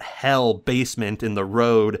into that hell basement in the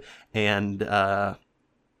road. And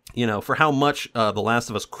for how much The Last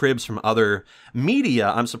of Us cribs from other media,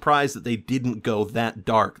 I'm surprised that they didn't go that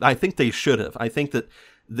dark. I think they should have. I think that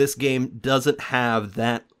this game doesn't have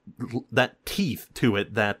that teeth to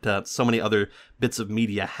it that so many other bits of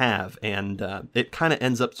media have, and it kind of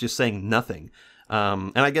ends up just saying nothing.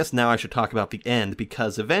 And I guess now I should talk about the end,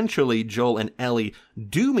 because eventually Joel and Ellie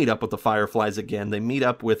do meet up with the Fireflies again. They meet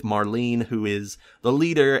up with Marlene, who is the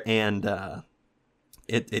leader, and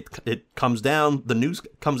it comes down, the news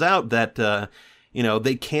comes out that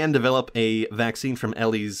they can develop a vaccine from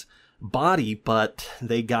Ellie's body, but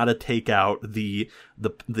they gotta take out the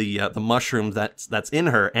mushroom that's in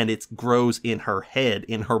her, and it grows in her head,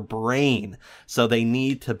 in her brain. So they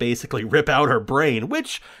need to basically rip out her brain,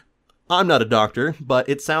 which, I'm not a doctor, but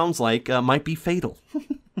it sounds like might be fatal.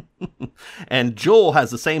 And Joel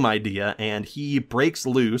has the same idea, and he breaks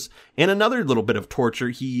loose. In another little bit of torture,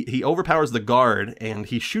 he overpowers the guard, and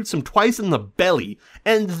he shoots him twice in the belly,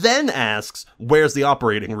 and then asks, where's the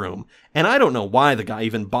operating room? And I don't know why the guy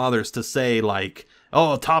even bothers to say, like,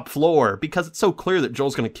 oh, top floor, because it's so clear that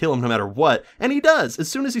Joel's gonna kill him no matter what. And he does. As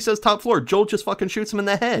soon as he says top floor, Joel just fucking shoots him in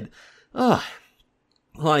the head. Ugh.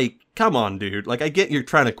 Like, come on, dude. Like, I get you're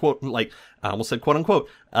trying to quote, like, I almost said quote unquote,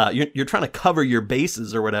 you're trying to cover your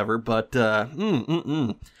bases or whatever, but,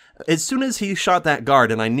 As soon as he shot that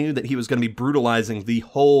guard, and I knew that he was going to be brutalizing the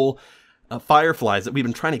whole Fireflies that we've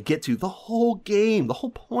been trying to get to the whole game. The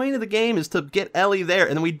whole point of the game is to get Ellie there,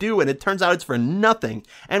 and then we do, and it turns out it's for nothing,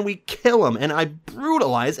 and we kill him, and I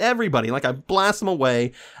brutalize everybody. Like, I blast them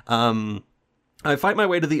away. I fight my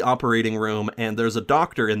way to the operating room, and there's a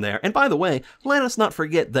doctor in there. And by the way, let us not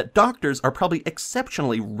forget that doctors are probably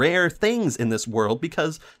exceptionally rare things in this world,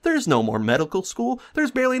 because there's no more medical school, there's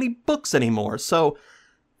barely any books anymore. So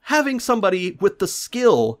having somebody with the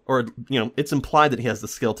skill, or, it's implied that he has the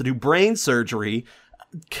skill to do brain surgery,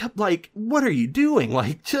 like, what are you doing?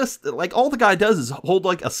 Like, just, like, all the guy does is hold,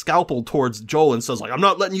 like, a scalpel towards Joel and says, like, I'm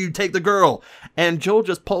not letting you take the girl. And Joel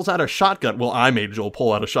just pulls out a shotgun. Well, I made Joel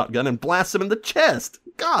pull out a shotgun and blasts him in the chest.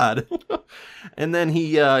 God. And then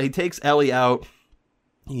he takes Ellie out.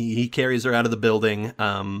 He carries her out of the building.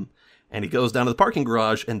 And he goes down to the parking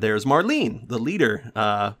garage, and there's Marlene, the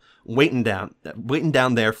leader, waiting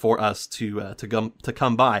down there for us to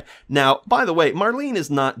come by. Now, by the way, Marlene is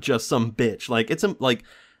not just some bitch. Like, it's like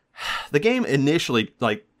the game initially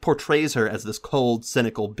like portrays her as this cold,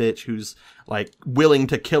 cynical bitch who's like willing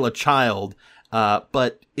to kill a child.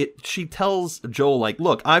 But she tells Joel, like,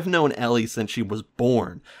 look, I've known Ellie since she was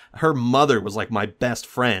born. Her mother was like my best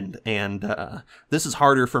friend, and this is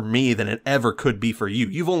harder for me than it ever could be for you.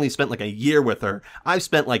 You've only spent like a year with her. I've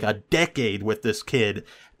spent like a decade with this kid,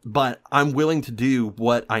 but I'm willing to do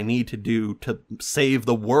what I need to do to save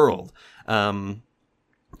the world.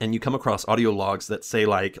 And you come across audio logs that say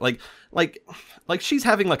like she's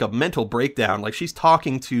having like a mental breakdown. Like, she's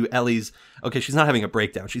talking to Ellie's, okay, she's not having a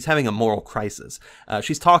breakdown. She's having a moral crisis.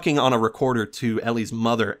 She's talking on a recorder to Ellie's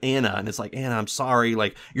mother, Anna, and it's like, Anna, I'm sorry,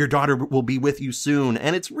 like, your daughter will be with you soon.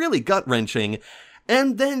 And it's really gut-wrenching.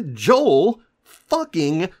 And then Joel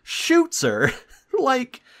fucking shoots her.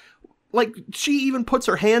 Like, she even puts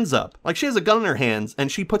her hands up. Like, she has a gun in her hands,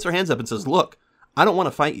 and she puts her hands up and says, look, I don't want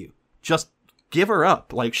to fight you. Just give her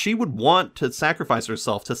up. Like, she would want to sacrifice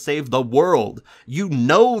herself to save the world. You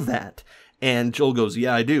know that. And Joel goes,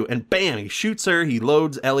 yeah, I do. And bam, he shoots her. He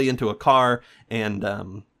loads Ellie into a car,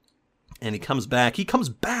 and he comes back. He comes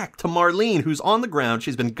back to Marlene, who's on the ground.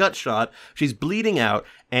 She's been gut shot. She's bleeding out,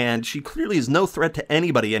 and she clearly is no threat to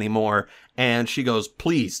anybody anymore. And she goes,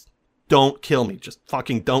 please don't kill me. Just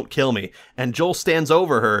fucking don't kill me. And Joel stands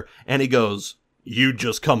over her and he goes, you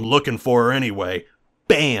just come looking for her anyway.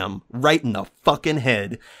 Bam! Right in the fucking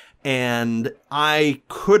head. And I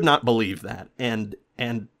could not believe that. And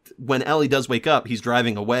when Ellie does wake up, he's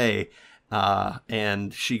driving away.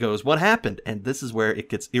 And she goes, what happened? And this is where it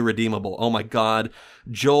gets irredeemable. Oh my God.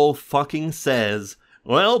 Joel fucking says,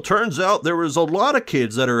 well, turns out there was a lot of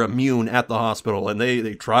kids that are immune at the hospital, and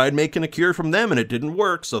they tried making a cure from them and it didn't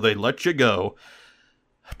work, so they let you go.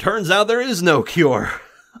 Turns out there is no cure.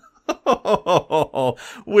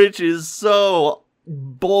 Which is so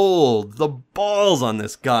bold. The balls on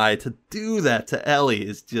this guy to do that to Ellie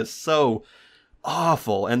is just so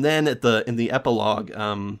awful. And then in the epilogue,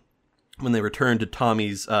 when they return to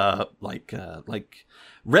Tommy's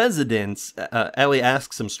residence, Ellie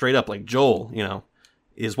asks him straight up, like, Joel,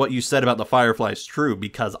 is what you said about the Fireflies true?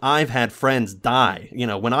 Because I've had friends die.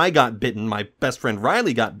 When I got bitten, my best friend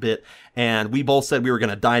Riley got bit, and we both said we were going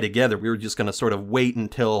to die together. We were just going to sort of wait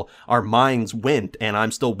until our minds went, and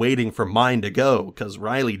I'm still waiting for mine to go, because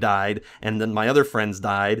Riley died, and then my other friends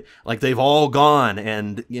died. Like, they've all gone,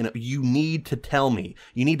 and, you need to tell me.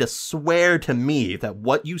 You need to swear to me that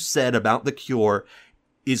what you said about the cure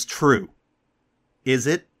is true. Is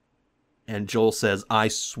it? And Joel says, I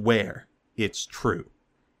swear it's true.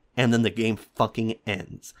 And then the game fucking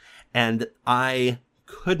ends. And I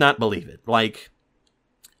could not believe it. Like,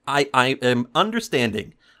 I am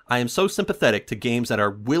understanding. I am so sympathetic to games that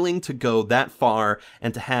are willing to go that far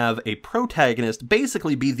and to have a protagonist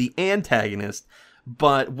basically be the antagonist.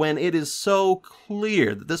 But when it is so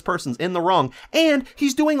clear that this person's in the wrong, and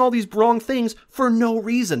he's doing all these wrong things for no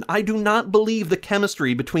reason. I do not believe the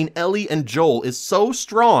chemistry between Ellie and Joel is so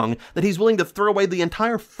strong that he's willing to throw away the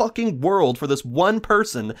entire fucking world for this one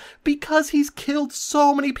person because he's killed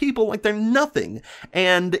so many people like they're nothing.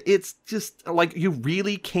 And it's just, like, you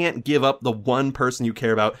really can't give up the one person you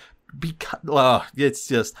care about. Because it's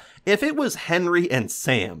just, if it was Henry and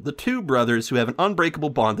Sam, the two brothers who have an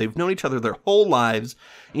unbreakable bond, they've known each other their whole lives,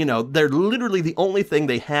 they're literally the only thing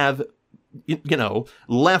they have,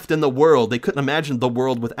 left in the world. They couldn't imagine the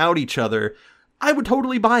world without each other. I would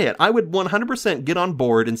totally buy it. I would 100% get on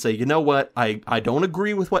board and say, you know what, I don't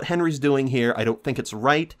agree with what Henry's doing here. I don't think it's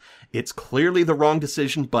right. It's clearly the wrong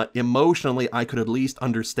decision, but emotionally I could at least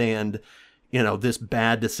understand this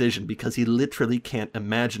bad decision because he literally can't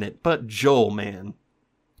imagine it. But Joel, man.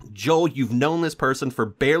 Joel, you've known this person for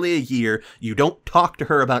barely a year. You don't talk to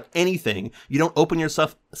her about anything. You don't open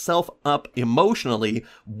yourself up emotionally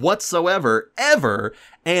whatsoever, ever.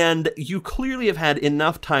 And you clearly have had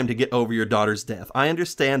enough time to get over your daughter's death. I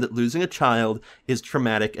understand that losing a child is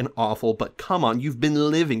traumatic and awful, but come on, you've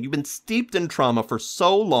been steeped in trauma for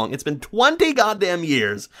so long. It's been 20 goddamn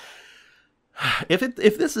years. If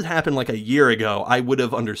this had happened like a year ago, I would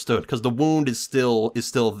have understood because the wound is still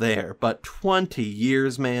there. But 20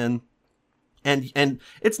 years, man, and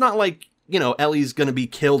it's not like Ellie's gonna be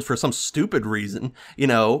killed for some stupid reason.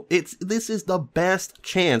 This is the best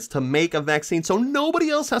chance to make a vaccine so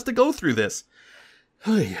nobody else has to go through this.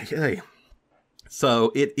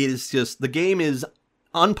 So it is just, the game is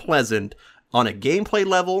unpleasant on a gameplay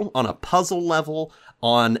level, on a puzzle level,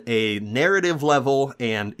 on a narrative level,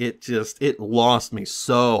 and it lost me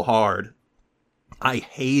so hard. I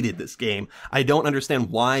hated this game. I don't understand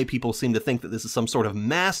why people seem to think that this is some sort of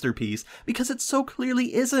masterpiece, because it so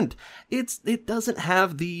clearly isn't. It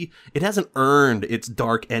hasn't earned its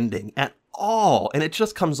dark ending at all, and it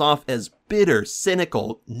just comes off as bitter,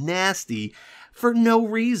 cynical, nasty, for no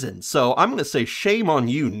reason. So I'm going to say shame on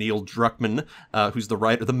you, Neil Druckmann, who's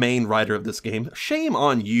the main writer of this game. Shame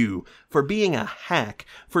on you for being a hack,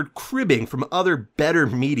 for cribbing from other better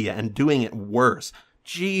media and doing it worse.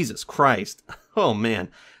 Jesus Christ. Oh man.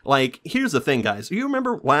 Like, here's the thing, guys. You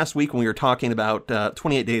remember last week when we were talking about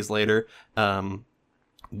 28 Days Later,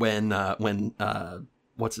 when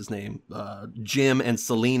what's his name? Jim and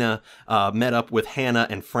Selena met up with Hannah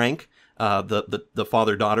and Frank. The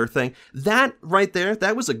father-daughter thing. That right there,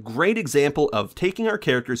 that was a great example of taking our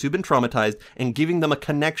characters who've been traumatized and giving them a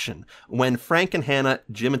connection. When Frank and Hannah,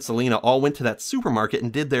 Jim and Selena all went to that supermarket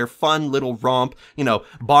and did their fun little romp,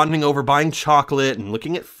 bonding over buying chocolate and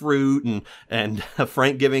looking at fruit, and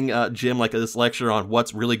Frank giving Jim like this lecture on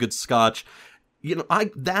what's really good scotch.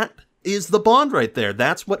 That is the bond right there.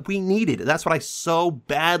 That's what we needed. That's what I so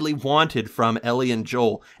badly wanted from Ellie and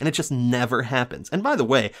Joel, and it just never happens. And by the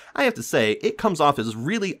way, I have to say, it comes off as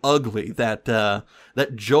really ugly that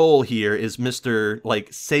Joel here is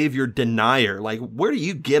Mr. savior denier. Like, where do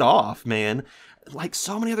you get off, man? like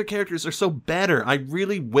so many other characters are so better. I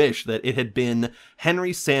really wish that it had been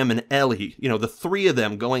Henry, Sam, and Ellie, you know, the three of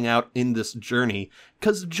them going out in this journey,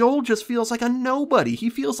 because Joel just feels like a nobody. He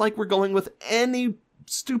feels like we're going with any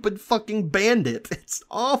stupid fucking bandit. It's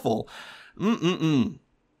awful.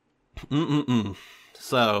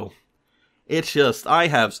 So it's just,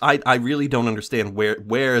 I really don't understand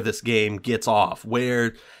where this game gets off,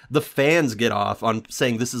 where the fans get off on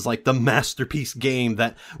saying this is like the masterpiece game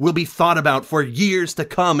that will be thought about for years to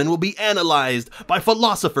come and will be analyzed by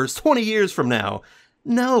philosophers 20 years from now.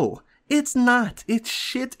 No, it's not. It's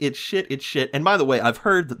shit. And by the way, I've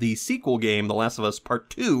heard that the sequel game, The Last of Us Part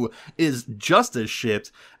 2, is just as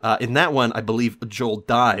shit. In that one, I believe Joel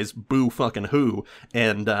dies, boo fucking who,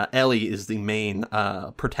 and Ellie is the main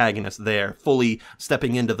protagonist there, fully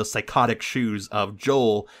stepping into the psychotic shoes of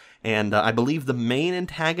Joel. And I believe the main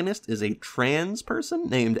antagonist is a trans person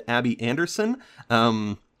named Abby Anderson.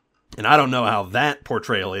 And I don't know how that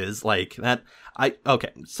portrayal is. Like, that...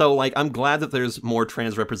 Okay, so, like, I'm glad that there's more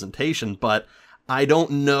trans representation, but I don't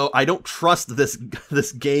know, I don't trust this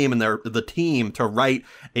game and the team to write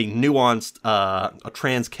a nuanced, a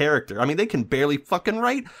trans character. I mean, they can barely fucking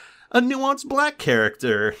write a nuanced black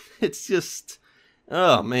character. It's just...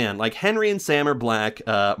 Oh, man. Like, Henry and Sam are black,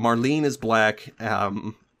 Marlene is black,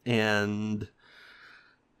 and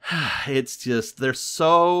it's just, they're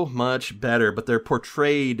so much better, but they're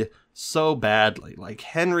portrayed so badly. Like,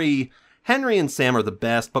 Henry and Sam are the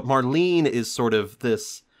best, but Marlene is sort of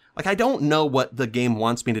this, like, I don't know what the game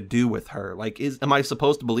wants me to do with her. Like, am I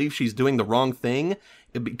supposed to believe she's doing the wrong thing?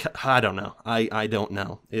 I don't know. I don't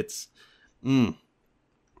know. It's,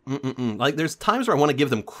 Like, there's times where I want to give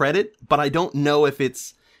them credit, but I don't know if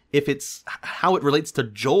it's how it relates to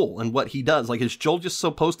Joel and what he does. Like, is Joel just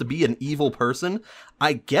supposed to be an evil person?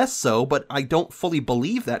 I guess so, but I don't fully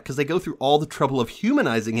believe that, because they go through all the trouble of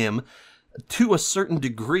humanizing him to a certain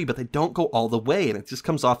degree, but they don't go all the way, and it just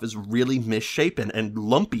comes off as really misshapen and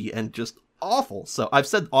lumpy and just awful. So I've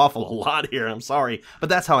said awful a lot here, I'm sorry, but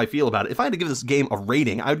that's how I feel about it. If I had to give this game a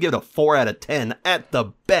rating, I would give it a 4 out of 10 at the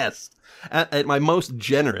best. At my most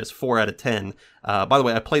generous 4 out of 10. By the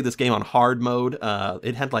way, I played this game on hard mode.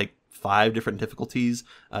 It had like 5 different difficulties,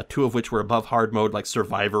 2 of which were above hard mode, like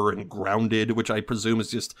Survivor and Grounded, which I presume is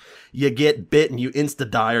just you get bit and you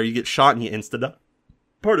insta-die, or you get shot and you insta-die.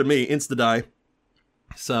 Pardon me, insta-die.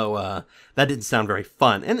 So, that didn't sound very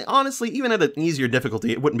fun. And honestly, even at an easier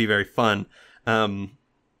difficulty, it wouldn't be very fun.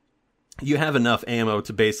 You have enough ammo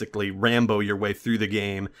to basically Rambo your way through the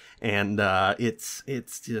game, and it's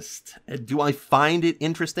just... Do I find it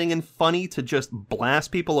interesting and funny to just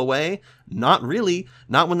blast people away? Not really.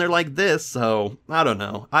 Not when they're like this, so I don't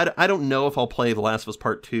know. I don't know if I'll play The Last of Us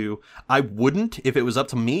Part 2. I wouldn't if it was up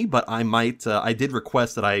to me, but I might... I did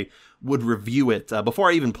request that I would review it. Before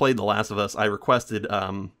I even played The Last of Us, I requested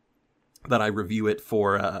that I review it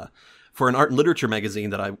for an art and literature magazine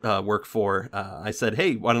that I work for. I said,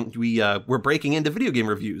 hey, why don't we're breaking into video game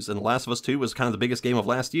reviews, and The Last of Us 2 was kind of the biggest game of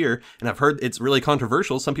last year, and I've heard it's really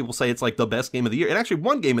controversial. Some people say it's like the best game of the year. It actually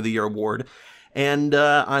won Game of the Year award, and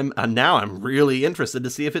I'm really interested to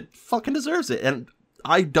see if it fucking deserves it, and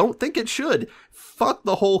I don't think it should. Fuck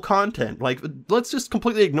the whole content. Like, let's just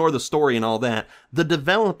completely ignore the story and all that. The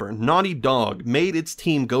developer, Naughty Dog, made its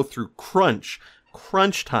team go through crunch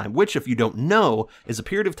time, which, if you don't know, is a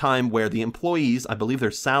period of time where the employees, I believe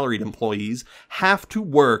they're salaried employees, have to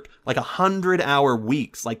work like 100-hour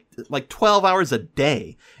weeks, like 12 hours a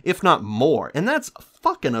day, if not more. And that's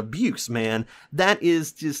fucking abuse, man. That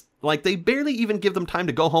is just, like, they barely even give them time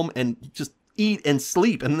to go home and just eat and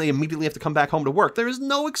sleep, and then they immediately have to come back home to work. There is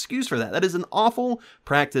no excuse for that. That is an awful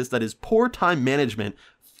practice. That is poor time management.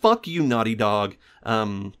 Fuck you, Naughty Dog.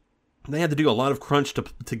 They had to do a lot of crunch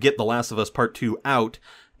to get The Last of Us Part 2 out,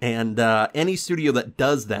 and any studio that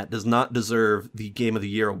does that does not deserve the Game of the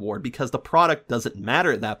Year award, because the product doesn't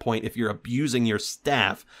matter at that point if you're abusing your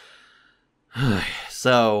staff.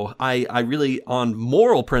 So, I really, on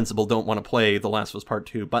moral principle, don't want to play The Last of Us Part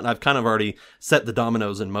 2, but I've kind of already set the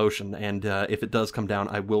dominoes in motion, and if it does come down,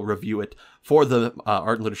 I will review it for the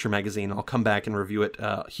Art and Literature magazine. I'll come back and review it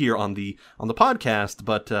here on the podcast,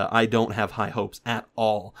 but I don't have high hopes at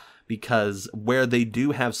all, because where they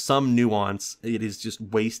do have some nuance, it is just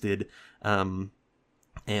wasted, and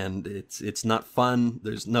it's not fun.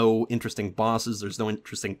 There's no interesting bosses. There's no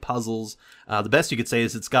interesting puzzles. The best you could say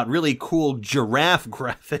is it's got really cool giraffe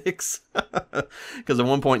graphics, because at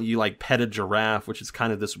one point you like pet a giraffe, which is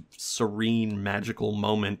kind of this serene, magical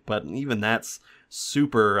moment, but even that's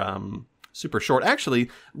super short. Actually,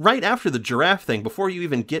 right after the giraffe thing, before you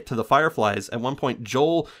even get to the fireflies, at one point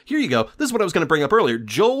Joel, here you go, this is what I was going to bring up earlier,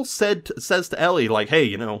 Joel says to Ellie, like, hey,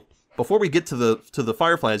 you know, before we get to the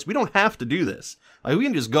Fireflies, we don't have to do this. Like, we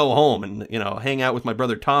can just go home and, hang out with my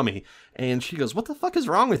brother Tommy. And she goes, what the fuck is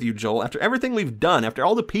wrong with you, Joel? After everything we've done, after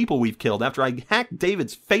all the people we've killed, after I hacked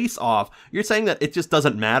David's face off, you're saying that it just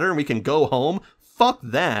doesn't matter and we can go home? Fuck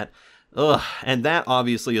that. Ugh. And that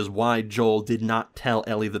obviously is why Joel did not tell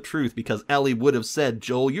Ellie the truth, because Ellie would have said,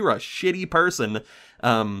 Joel, you're a shitty person.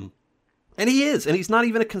 And he is, and he's not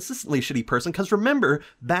even a consistently shitty person, because remember,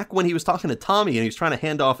 back when he was talking to Tommy and he was trying to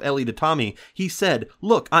hand off Ellie to Tommy, he said,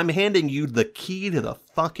 look, I'm handing you the key to the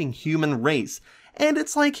fucking human race. And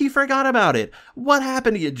it's like he forgot about it. What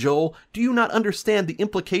happened to you, Joel? Do you not understand the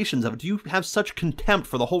implications of it? Do you have such contempt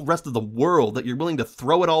for the whole rest of the world that you're willing to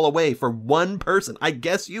throw it all away for one person? I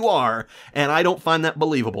guess you are, and I don't find that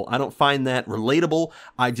believable. I don't find that relatable.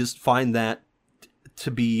 I just find that to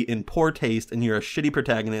be in poor taste, and you're a shitty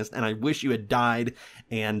protagonist, and I wish you had died,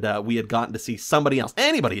 and we had gotten to see somebody else,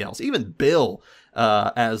 anybody else, even Bill,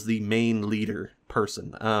 as the main leader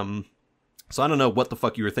person. So I don't know what the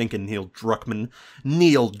fuck you were thinking, Neil Druckmann.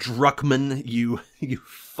 Neil Druckmann, you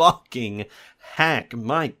fucking hack.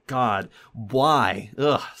 My God, why?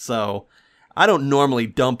 Ugh. So I don't normally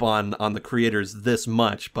dump on the creators this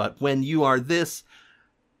much, but when you are this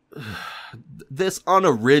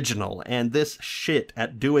unoriginal and this shit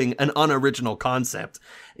at doing an unoriginal concept,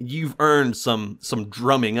 you've earned some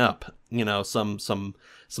drumming up,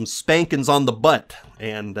 some spankings on the butt,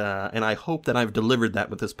 and I hope that I've delivered that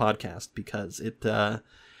with this podcast, because it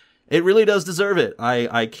really does deserve it.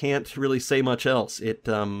 I can't really say much else. It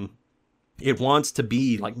wants to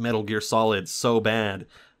be like Metal Gear Solid so bad,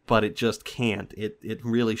 but it just can't. It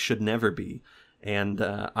really should never be. And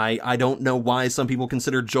I don't know why some people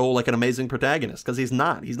consider Joel like an amazing protagonist, because he's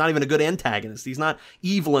not. He's not even a good antagonist. He's not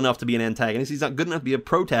evil enough to be an antagonist. He's not good enough to be a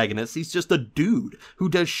protagonist. He's just a dude who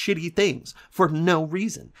does shitty things for no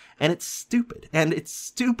reason. And it's stupid. And it's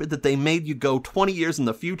stupid that they made you go 20 years in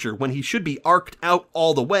the future when he should be arced out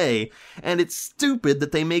all the way. And it's stupid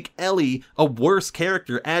that they make Ellie a worse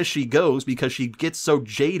character as she goes, because she gets so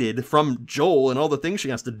jaded from Joel and all the things she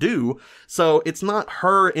has to do. So it's not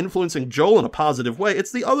her influencing Joel in a positive way,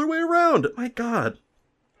 it's the other way around. My God.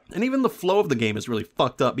 And even the flow of the game is really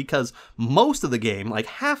fucked up, because most of the game, like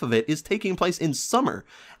half of it, is taking place in summer,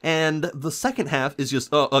 and the second half is just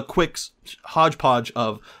a quick hodgepodge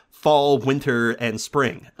of fall, winter, and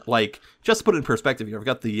spring. Like, just to put it in perspective here, I've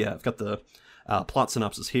got the plot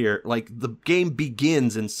synopsis here. Like, the game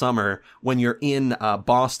begins in summer when you're in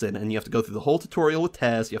Boston, and you have to go through the whole tutorial with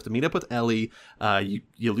Tess. You have to meet up with Ellie.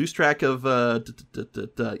 You lose track of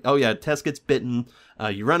Tess gets bitten.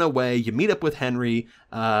 You run away. You meet up with Henry.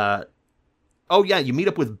 You meet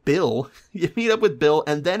up with Bill. You meet up with Bill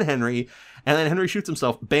and then Henry, and then Henry shoots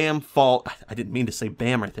himself. Bam, fall. I didn't mean to say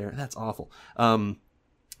bam right there. That's awful.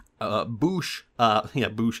 Boosh,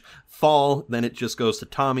 fall, then it just goes to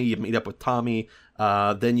Tommy, you meet up with Tommy,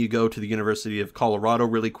 then you go to the University of Colorado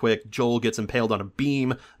really quick, Joel gets impaled on a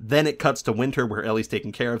beam, then it cuts to winter where Ellie's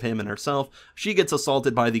taking care of him and herself, she gets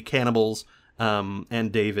assaulted by the cannibals,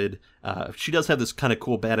 and David. She does have this kind of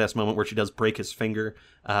cool badass moment where she does break his finger,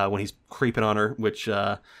 when he's creeping on her, which,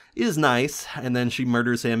 is nice, and then she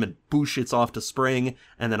murders him, and boosh, it's off to Spring,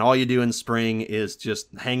 and then all you do in Spring is just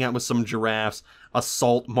hang out with some giraffes,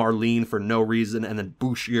 assault Marlene for no reason, and then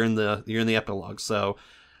boosh, you're in the epilogue. So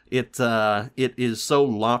it is so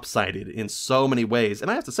lopsided in so many ways,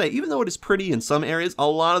 and I have to say, even though it is pretty in some areas, a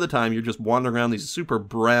lot of the time you're just wandering around these super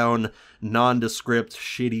brown, nondescript,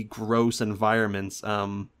 shitty, gross environments,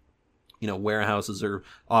 warehouses or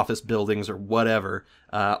office buildings or whatever,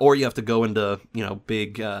 or you have to go into,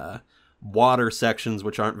 big water sections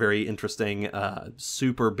which aren't very interesting,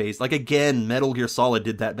 super based. Like, again, Metal Gear Solid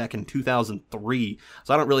did that back in 2003,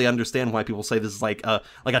 so I don't really understand why people say this is like a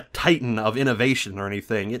titan of innovation or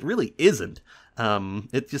anything. It really isn't.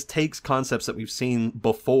 It just takes concepts that we've seen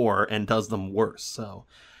before and does them worse. So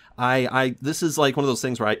this is like one of those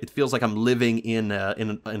things where it feels like I'm living in a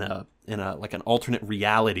like an alternate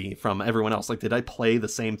reality from everyone else. Like, did I play the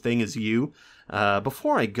same thing as you?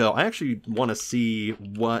 Before I go, I actually want to see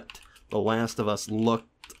what The Last of Us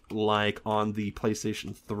looked like on the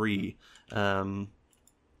PlayStation 3. I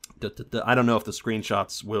don't know if the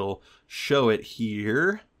screenshots will show it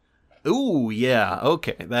here. Ooh, yeah,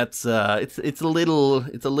 okay. That's it's a little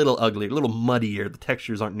ugly, a little muddier. The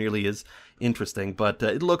textures aren't nearly as interesting, but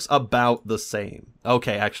it looks about the same.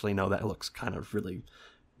 Okay, actually, no, that looks kind of really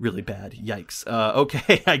bad. Yikes.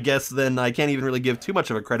 Okay, I guess then I can't even really give too much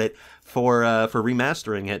of a credit for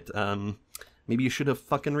remastering it. Maybe you should have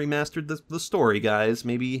fucking remastered the story, guys.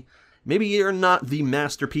 Maybe maybe you're not the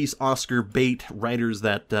masterpiece Oscar bait writers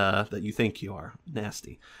that you think you are.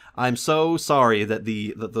 Nasty. I'm so sorry that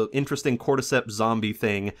the interesting cordyceps zombie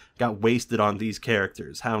thing got wasted on these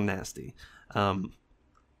characters. How nasty.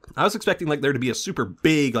 I was expecting like there to be a super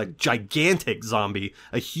big, like gigantic zombie,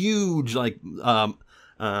 a huge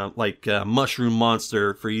mushroom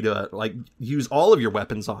monster for you to like use all of your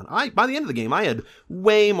weapons on. By the end of the game, I had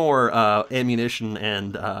way more ammunition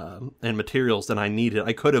and materials than I needed.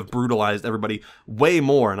 I could have brutalized everybody way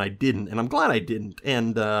more, and I didn't. And I'm glad I didn't.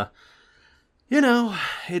 And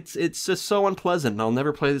it's just so unpleasant, and I'll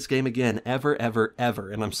never play this game again, ever, ever, ever.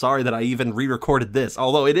 And I'm sorry that I even re-recorded this,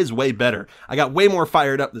 although it is way better. I got way more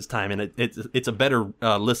fired up this time, and it's a better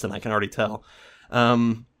listen, I can already tell.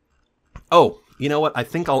 You know what? I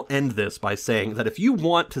think I'll end this by saying that if you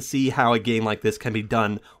want to see how a game like this can be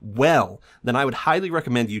done well, then I would highly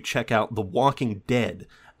recommend you check out The Walking Dead.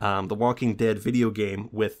 The Walking Dead video game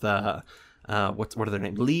with... what are their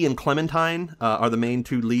names? Lee and Clementine are the main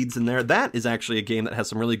two leads in there. That is actually a game that has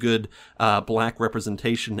some really good black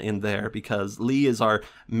representation in there, because Lee is our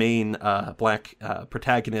main black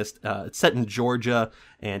protagonist. It's set in Georgia,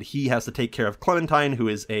 and he has to take care of Clementine, who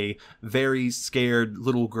is a very scared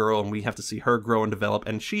little girl, and we have to see her grow and develop.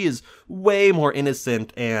 And she is way more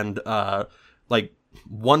innocent and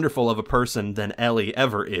wonderful of a person than Ellie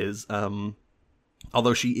ever is,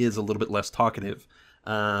 although she is a little bit less talkative.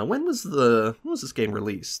 When was this game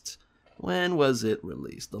released? When was it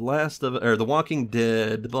released? The Walking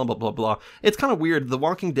Dead, blah blah blah blah. It's kind of weird. The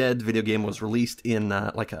Walking Dead video game was released in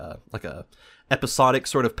like a episodic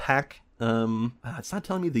sort of pack. It's not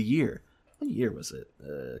telling me the year. What year was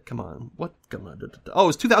it? Come on. Oh, it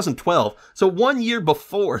was 2012. So 1 year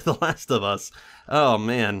before The Last of Us. Oh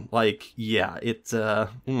man, it's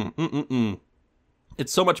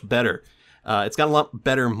it's so much better. It's got a lot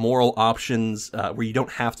better moral options where you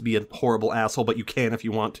don't have to be a horrible asshole, but you can if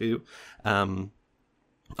you want to.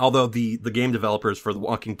 Although the game developers for The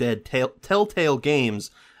Walking Dead, Telltale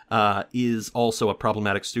Games, is also a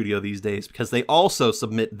problematic studio these days, because they also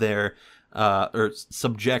submit their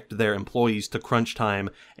subject their employees to crunch time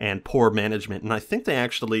and poor management. And I think they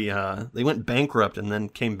actually they went bankrupt and then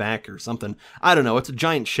came back or something. I don't know. It's a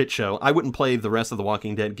giant shit show. I wouldn't play the rest of the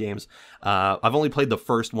Walking Dead games. I've only played the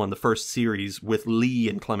first one, the first series with Lee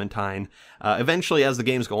and Clementine. Eventually, as the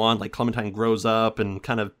games go on, like Clementine grows up and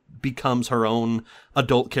kind of becomes her own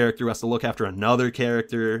adult character who has to look after another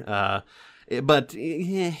character. But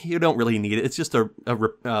you don't really need it. It's just a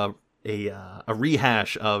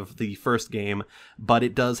rehash of the first game, but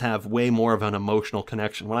it does have way more of an emotional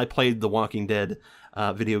connection. When I played the Walking Dead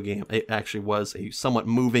video game, it actually was a somewhat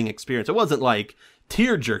moving experience. It wasn't like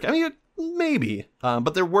tearjerk. I mean, maybe,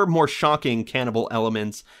 but there were more shocking cannibal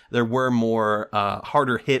elements. There were more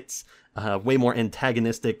harder hits, way more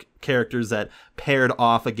antagonistic characters that paired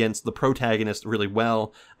off against the protagonist really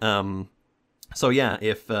well. So yeah,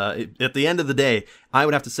 if at the end of the day, I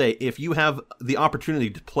would have to say, if you have the opportunity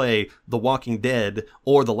to play The Walking Dead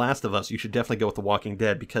or The Last of Us, you should definitely go with The Walking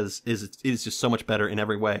Dead, because it is just so much better in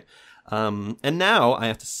every way. And now I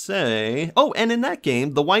have to say, and in that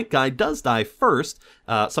game, the white guy does die first.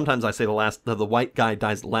 Sometimes I say the white guy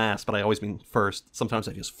dies last, but I always mean first. Sometimes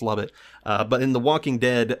I just flub it. But in The Walking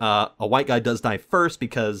Dead, a white guy does die first,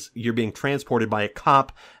 because you're being transported by a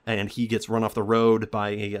cop, and he gets run off the road by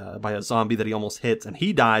a zombie that he almost hits, and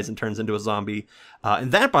he dies and turns into a zombie.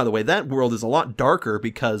 And that, by the way, that world is a lot darker,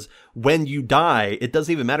 because when you die, it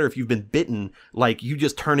doesn't even matter if you've been bitten. Like, you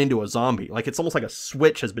just turn into a zombie. Like, it's almost like a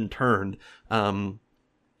switch has been turned.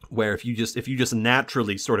 Where if you just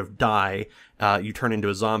naturally sort of die, you turn into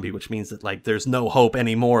a zombie, which means that, like, there's no hope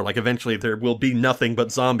anymore. Like, eventually there will be nothing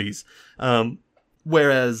but zombies.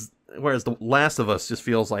 Whereas The Last of Us just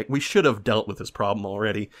feels like we should have dealt with this problem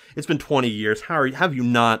already. It's been 20 years. Have you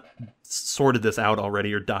not sorted this out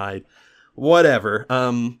already or died? Whatever.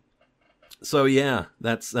 So yeah,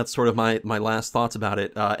 that's sort of my last thoughts about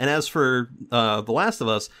it. And as for The Last of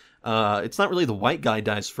Us, it's not really the white guy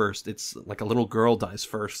dies first. It's like a little girl dies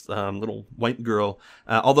first, little white girl.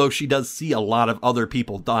 Although she does see a lot of other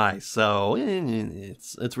people die, so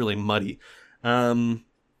it's really muddy.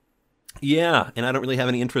 Yeah, and I don't really have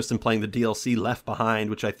any interest in playing the DLC Left Behind,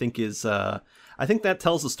 which I think is I think that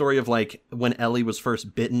tells the story of like when Ellie was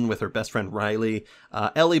first bitten with her best friend Riley.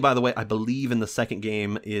 Ellie, by the way, I believe in the second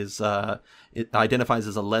game is it identifies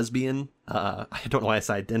as a lesbian. I don't know why I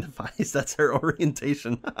say identifies. That's her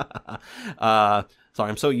orientation. Sorry,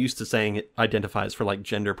 I'm so used to saying it identifies for like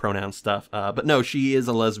gender pronoun stuff. But no, she is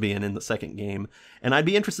a lesbian in the second game. And I'd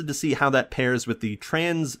be interested to see how that pairs with the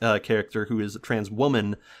trans character who is a trans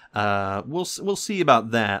woman. We'll see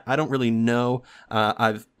about that. I don't really know.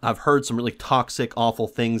 I've heard some really toxic, awful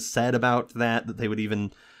things said about that they would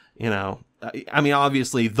even, you know, I mean,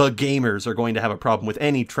 obviously the gamers are going to have a problem with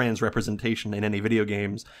any trans representation in any video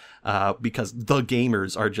games, because the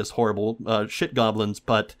gamers are just horrible shit goblins,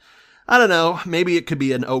 but I don't know, maybe it could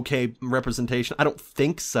be an okay representation. I don't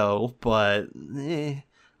think so, but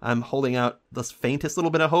I'm holding out the faintest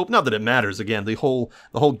little bit of hope. Not that it matters. Again, the whole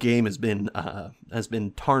game has been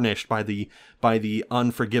tarnished by the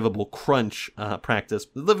unforgivable crunch practice.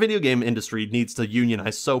 The video game industry needs to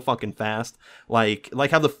unionize so fucking fast, like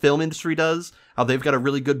how the film industry does. How they've got a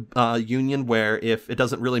really good union where if it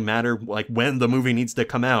doesn't really matter like when the movie needs to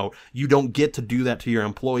come out, you don't get to do that to your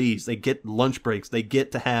employees. They get lunch breaks. They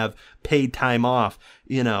get to have paid time off.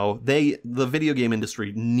 You know, the video game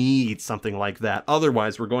industry needs something like that.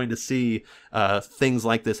 Otherwise, we're going to see things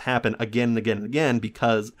like this happen again and again and again,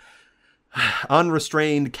 because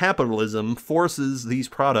unrestrained capitalism forces these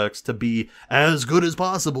products to be as good as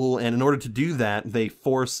possible, and in order to do that, they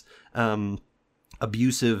force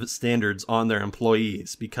abusive standards on their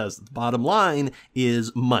employees, because the bottom line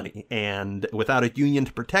is money, and without a union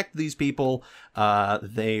to protect these people,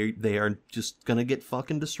 they are just gonna get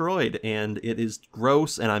fucking destroyed, and it is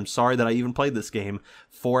gross, and I'm sorry that I even played this game.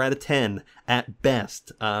 4 out of 10 at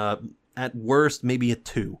best. At worst, maybe a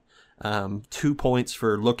 2. 2 points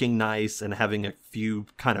for looking nice and having a few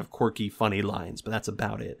kind of quirky, funny lines, but that's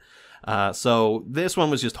about it. So this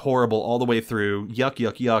one was just horrible all the way through. Yuck,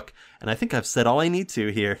 yuck, yuck. And I think I've said all I need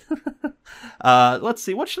to here. Let's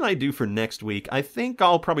see, what should I do for next week? I think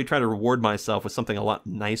I'll probably try to reward myself with something a lot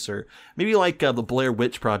nicer. Maybe like the Blair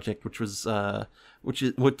Witch Project, which was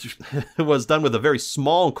was done with a very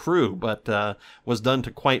small crew, but was done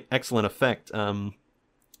to quite excellent effect.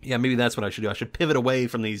 Yeah, maybe that's what I should do. I should pivot away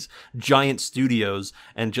from these giant studios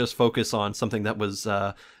and just focus on something that was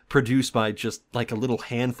produced by just like a little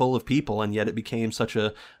handful of people, and yet it became such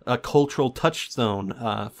a cultural touchstone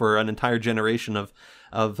for an entire generation of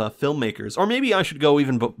filmmakers. Or maybe I should go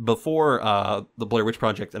even before the Blair Witch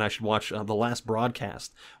Project, and I should watch The Last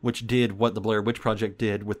Broadcast, which did what the Blair Witch Project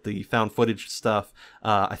did with the found footage stuff,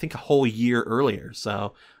 I think a whole year earlier.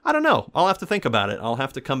 So I don't know. I'll have to think about it. I'll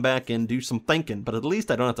have to come back and do some thinking, but at least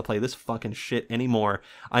I don't have to play this fucking shit anymore.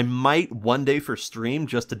 I might one day for stream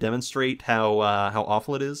just to demonstrate how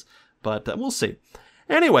awful it is, but we'll see.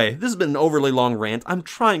 Anyway, this has been an overly long rant. I'm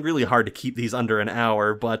trying really hard to keep these under an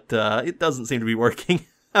hour, but it doesn't seem to be working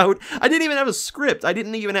out. I didn't even have a script. I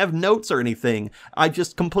didn't even have notes or anything. I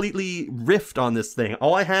just completely riffed on this thing.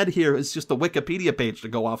 All I had here is just a Wikipedia page to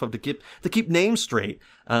go off of to keep names straight.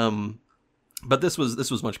 But this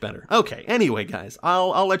was much better. Okay, anyway, guys,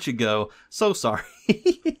 I'll let you go. So sorry.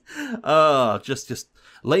 Just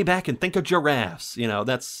lay back and think of giraffes. You know,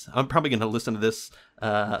 I'm probably going to listen to this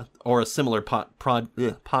or a similar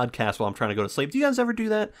podcast while I'm trying to go to sleep. Do you guys ever do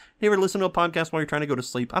that? You ever listen to a podcast while you're trying to go to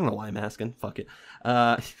sleep? I don't know why I'm asking. Fuck it.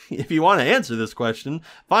 If you want to answer this question,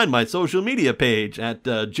 find my social media page at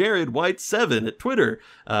Jared White 7 at Twitter.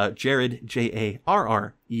 Jared,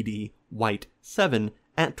 Jarred White 7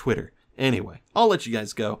 at Twitter. Anyway, I'll let you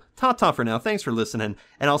guys go. Ta-ta for now. Thanks for listening,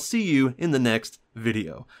 and I'll see you in the next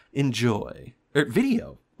video. Enjoy.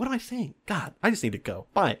 Video? What am I saying? God, I just need to go.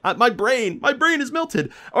 Bye. My brain is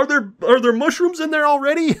melted. Are there mushrooms in there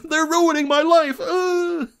already? They're ruining my life.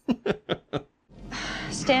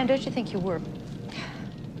 Stan, don't you think you were,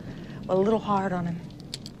 well, a little hard on him?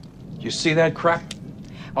 You see that crap?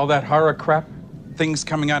 All that horror crap? Things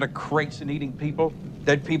coming out of crates and eating people?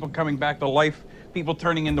 Dead people coming back to life? People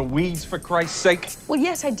turning into weeds, for Christ's sake? Well,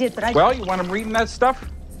 yes, I did, but Well, you want them reading that stuff?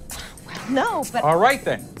 Well, no, but... All right,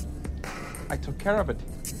 then. I took care of it.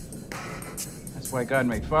 That's why God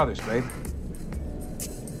made fathers, babe.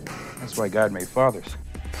 That's why God made fathers.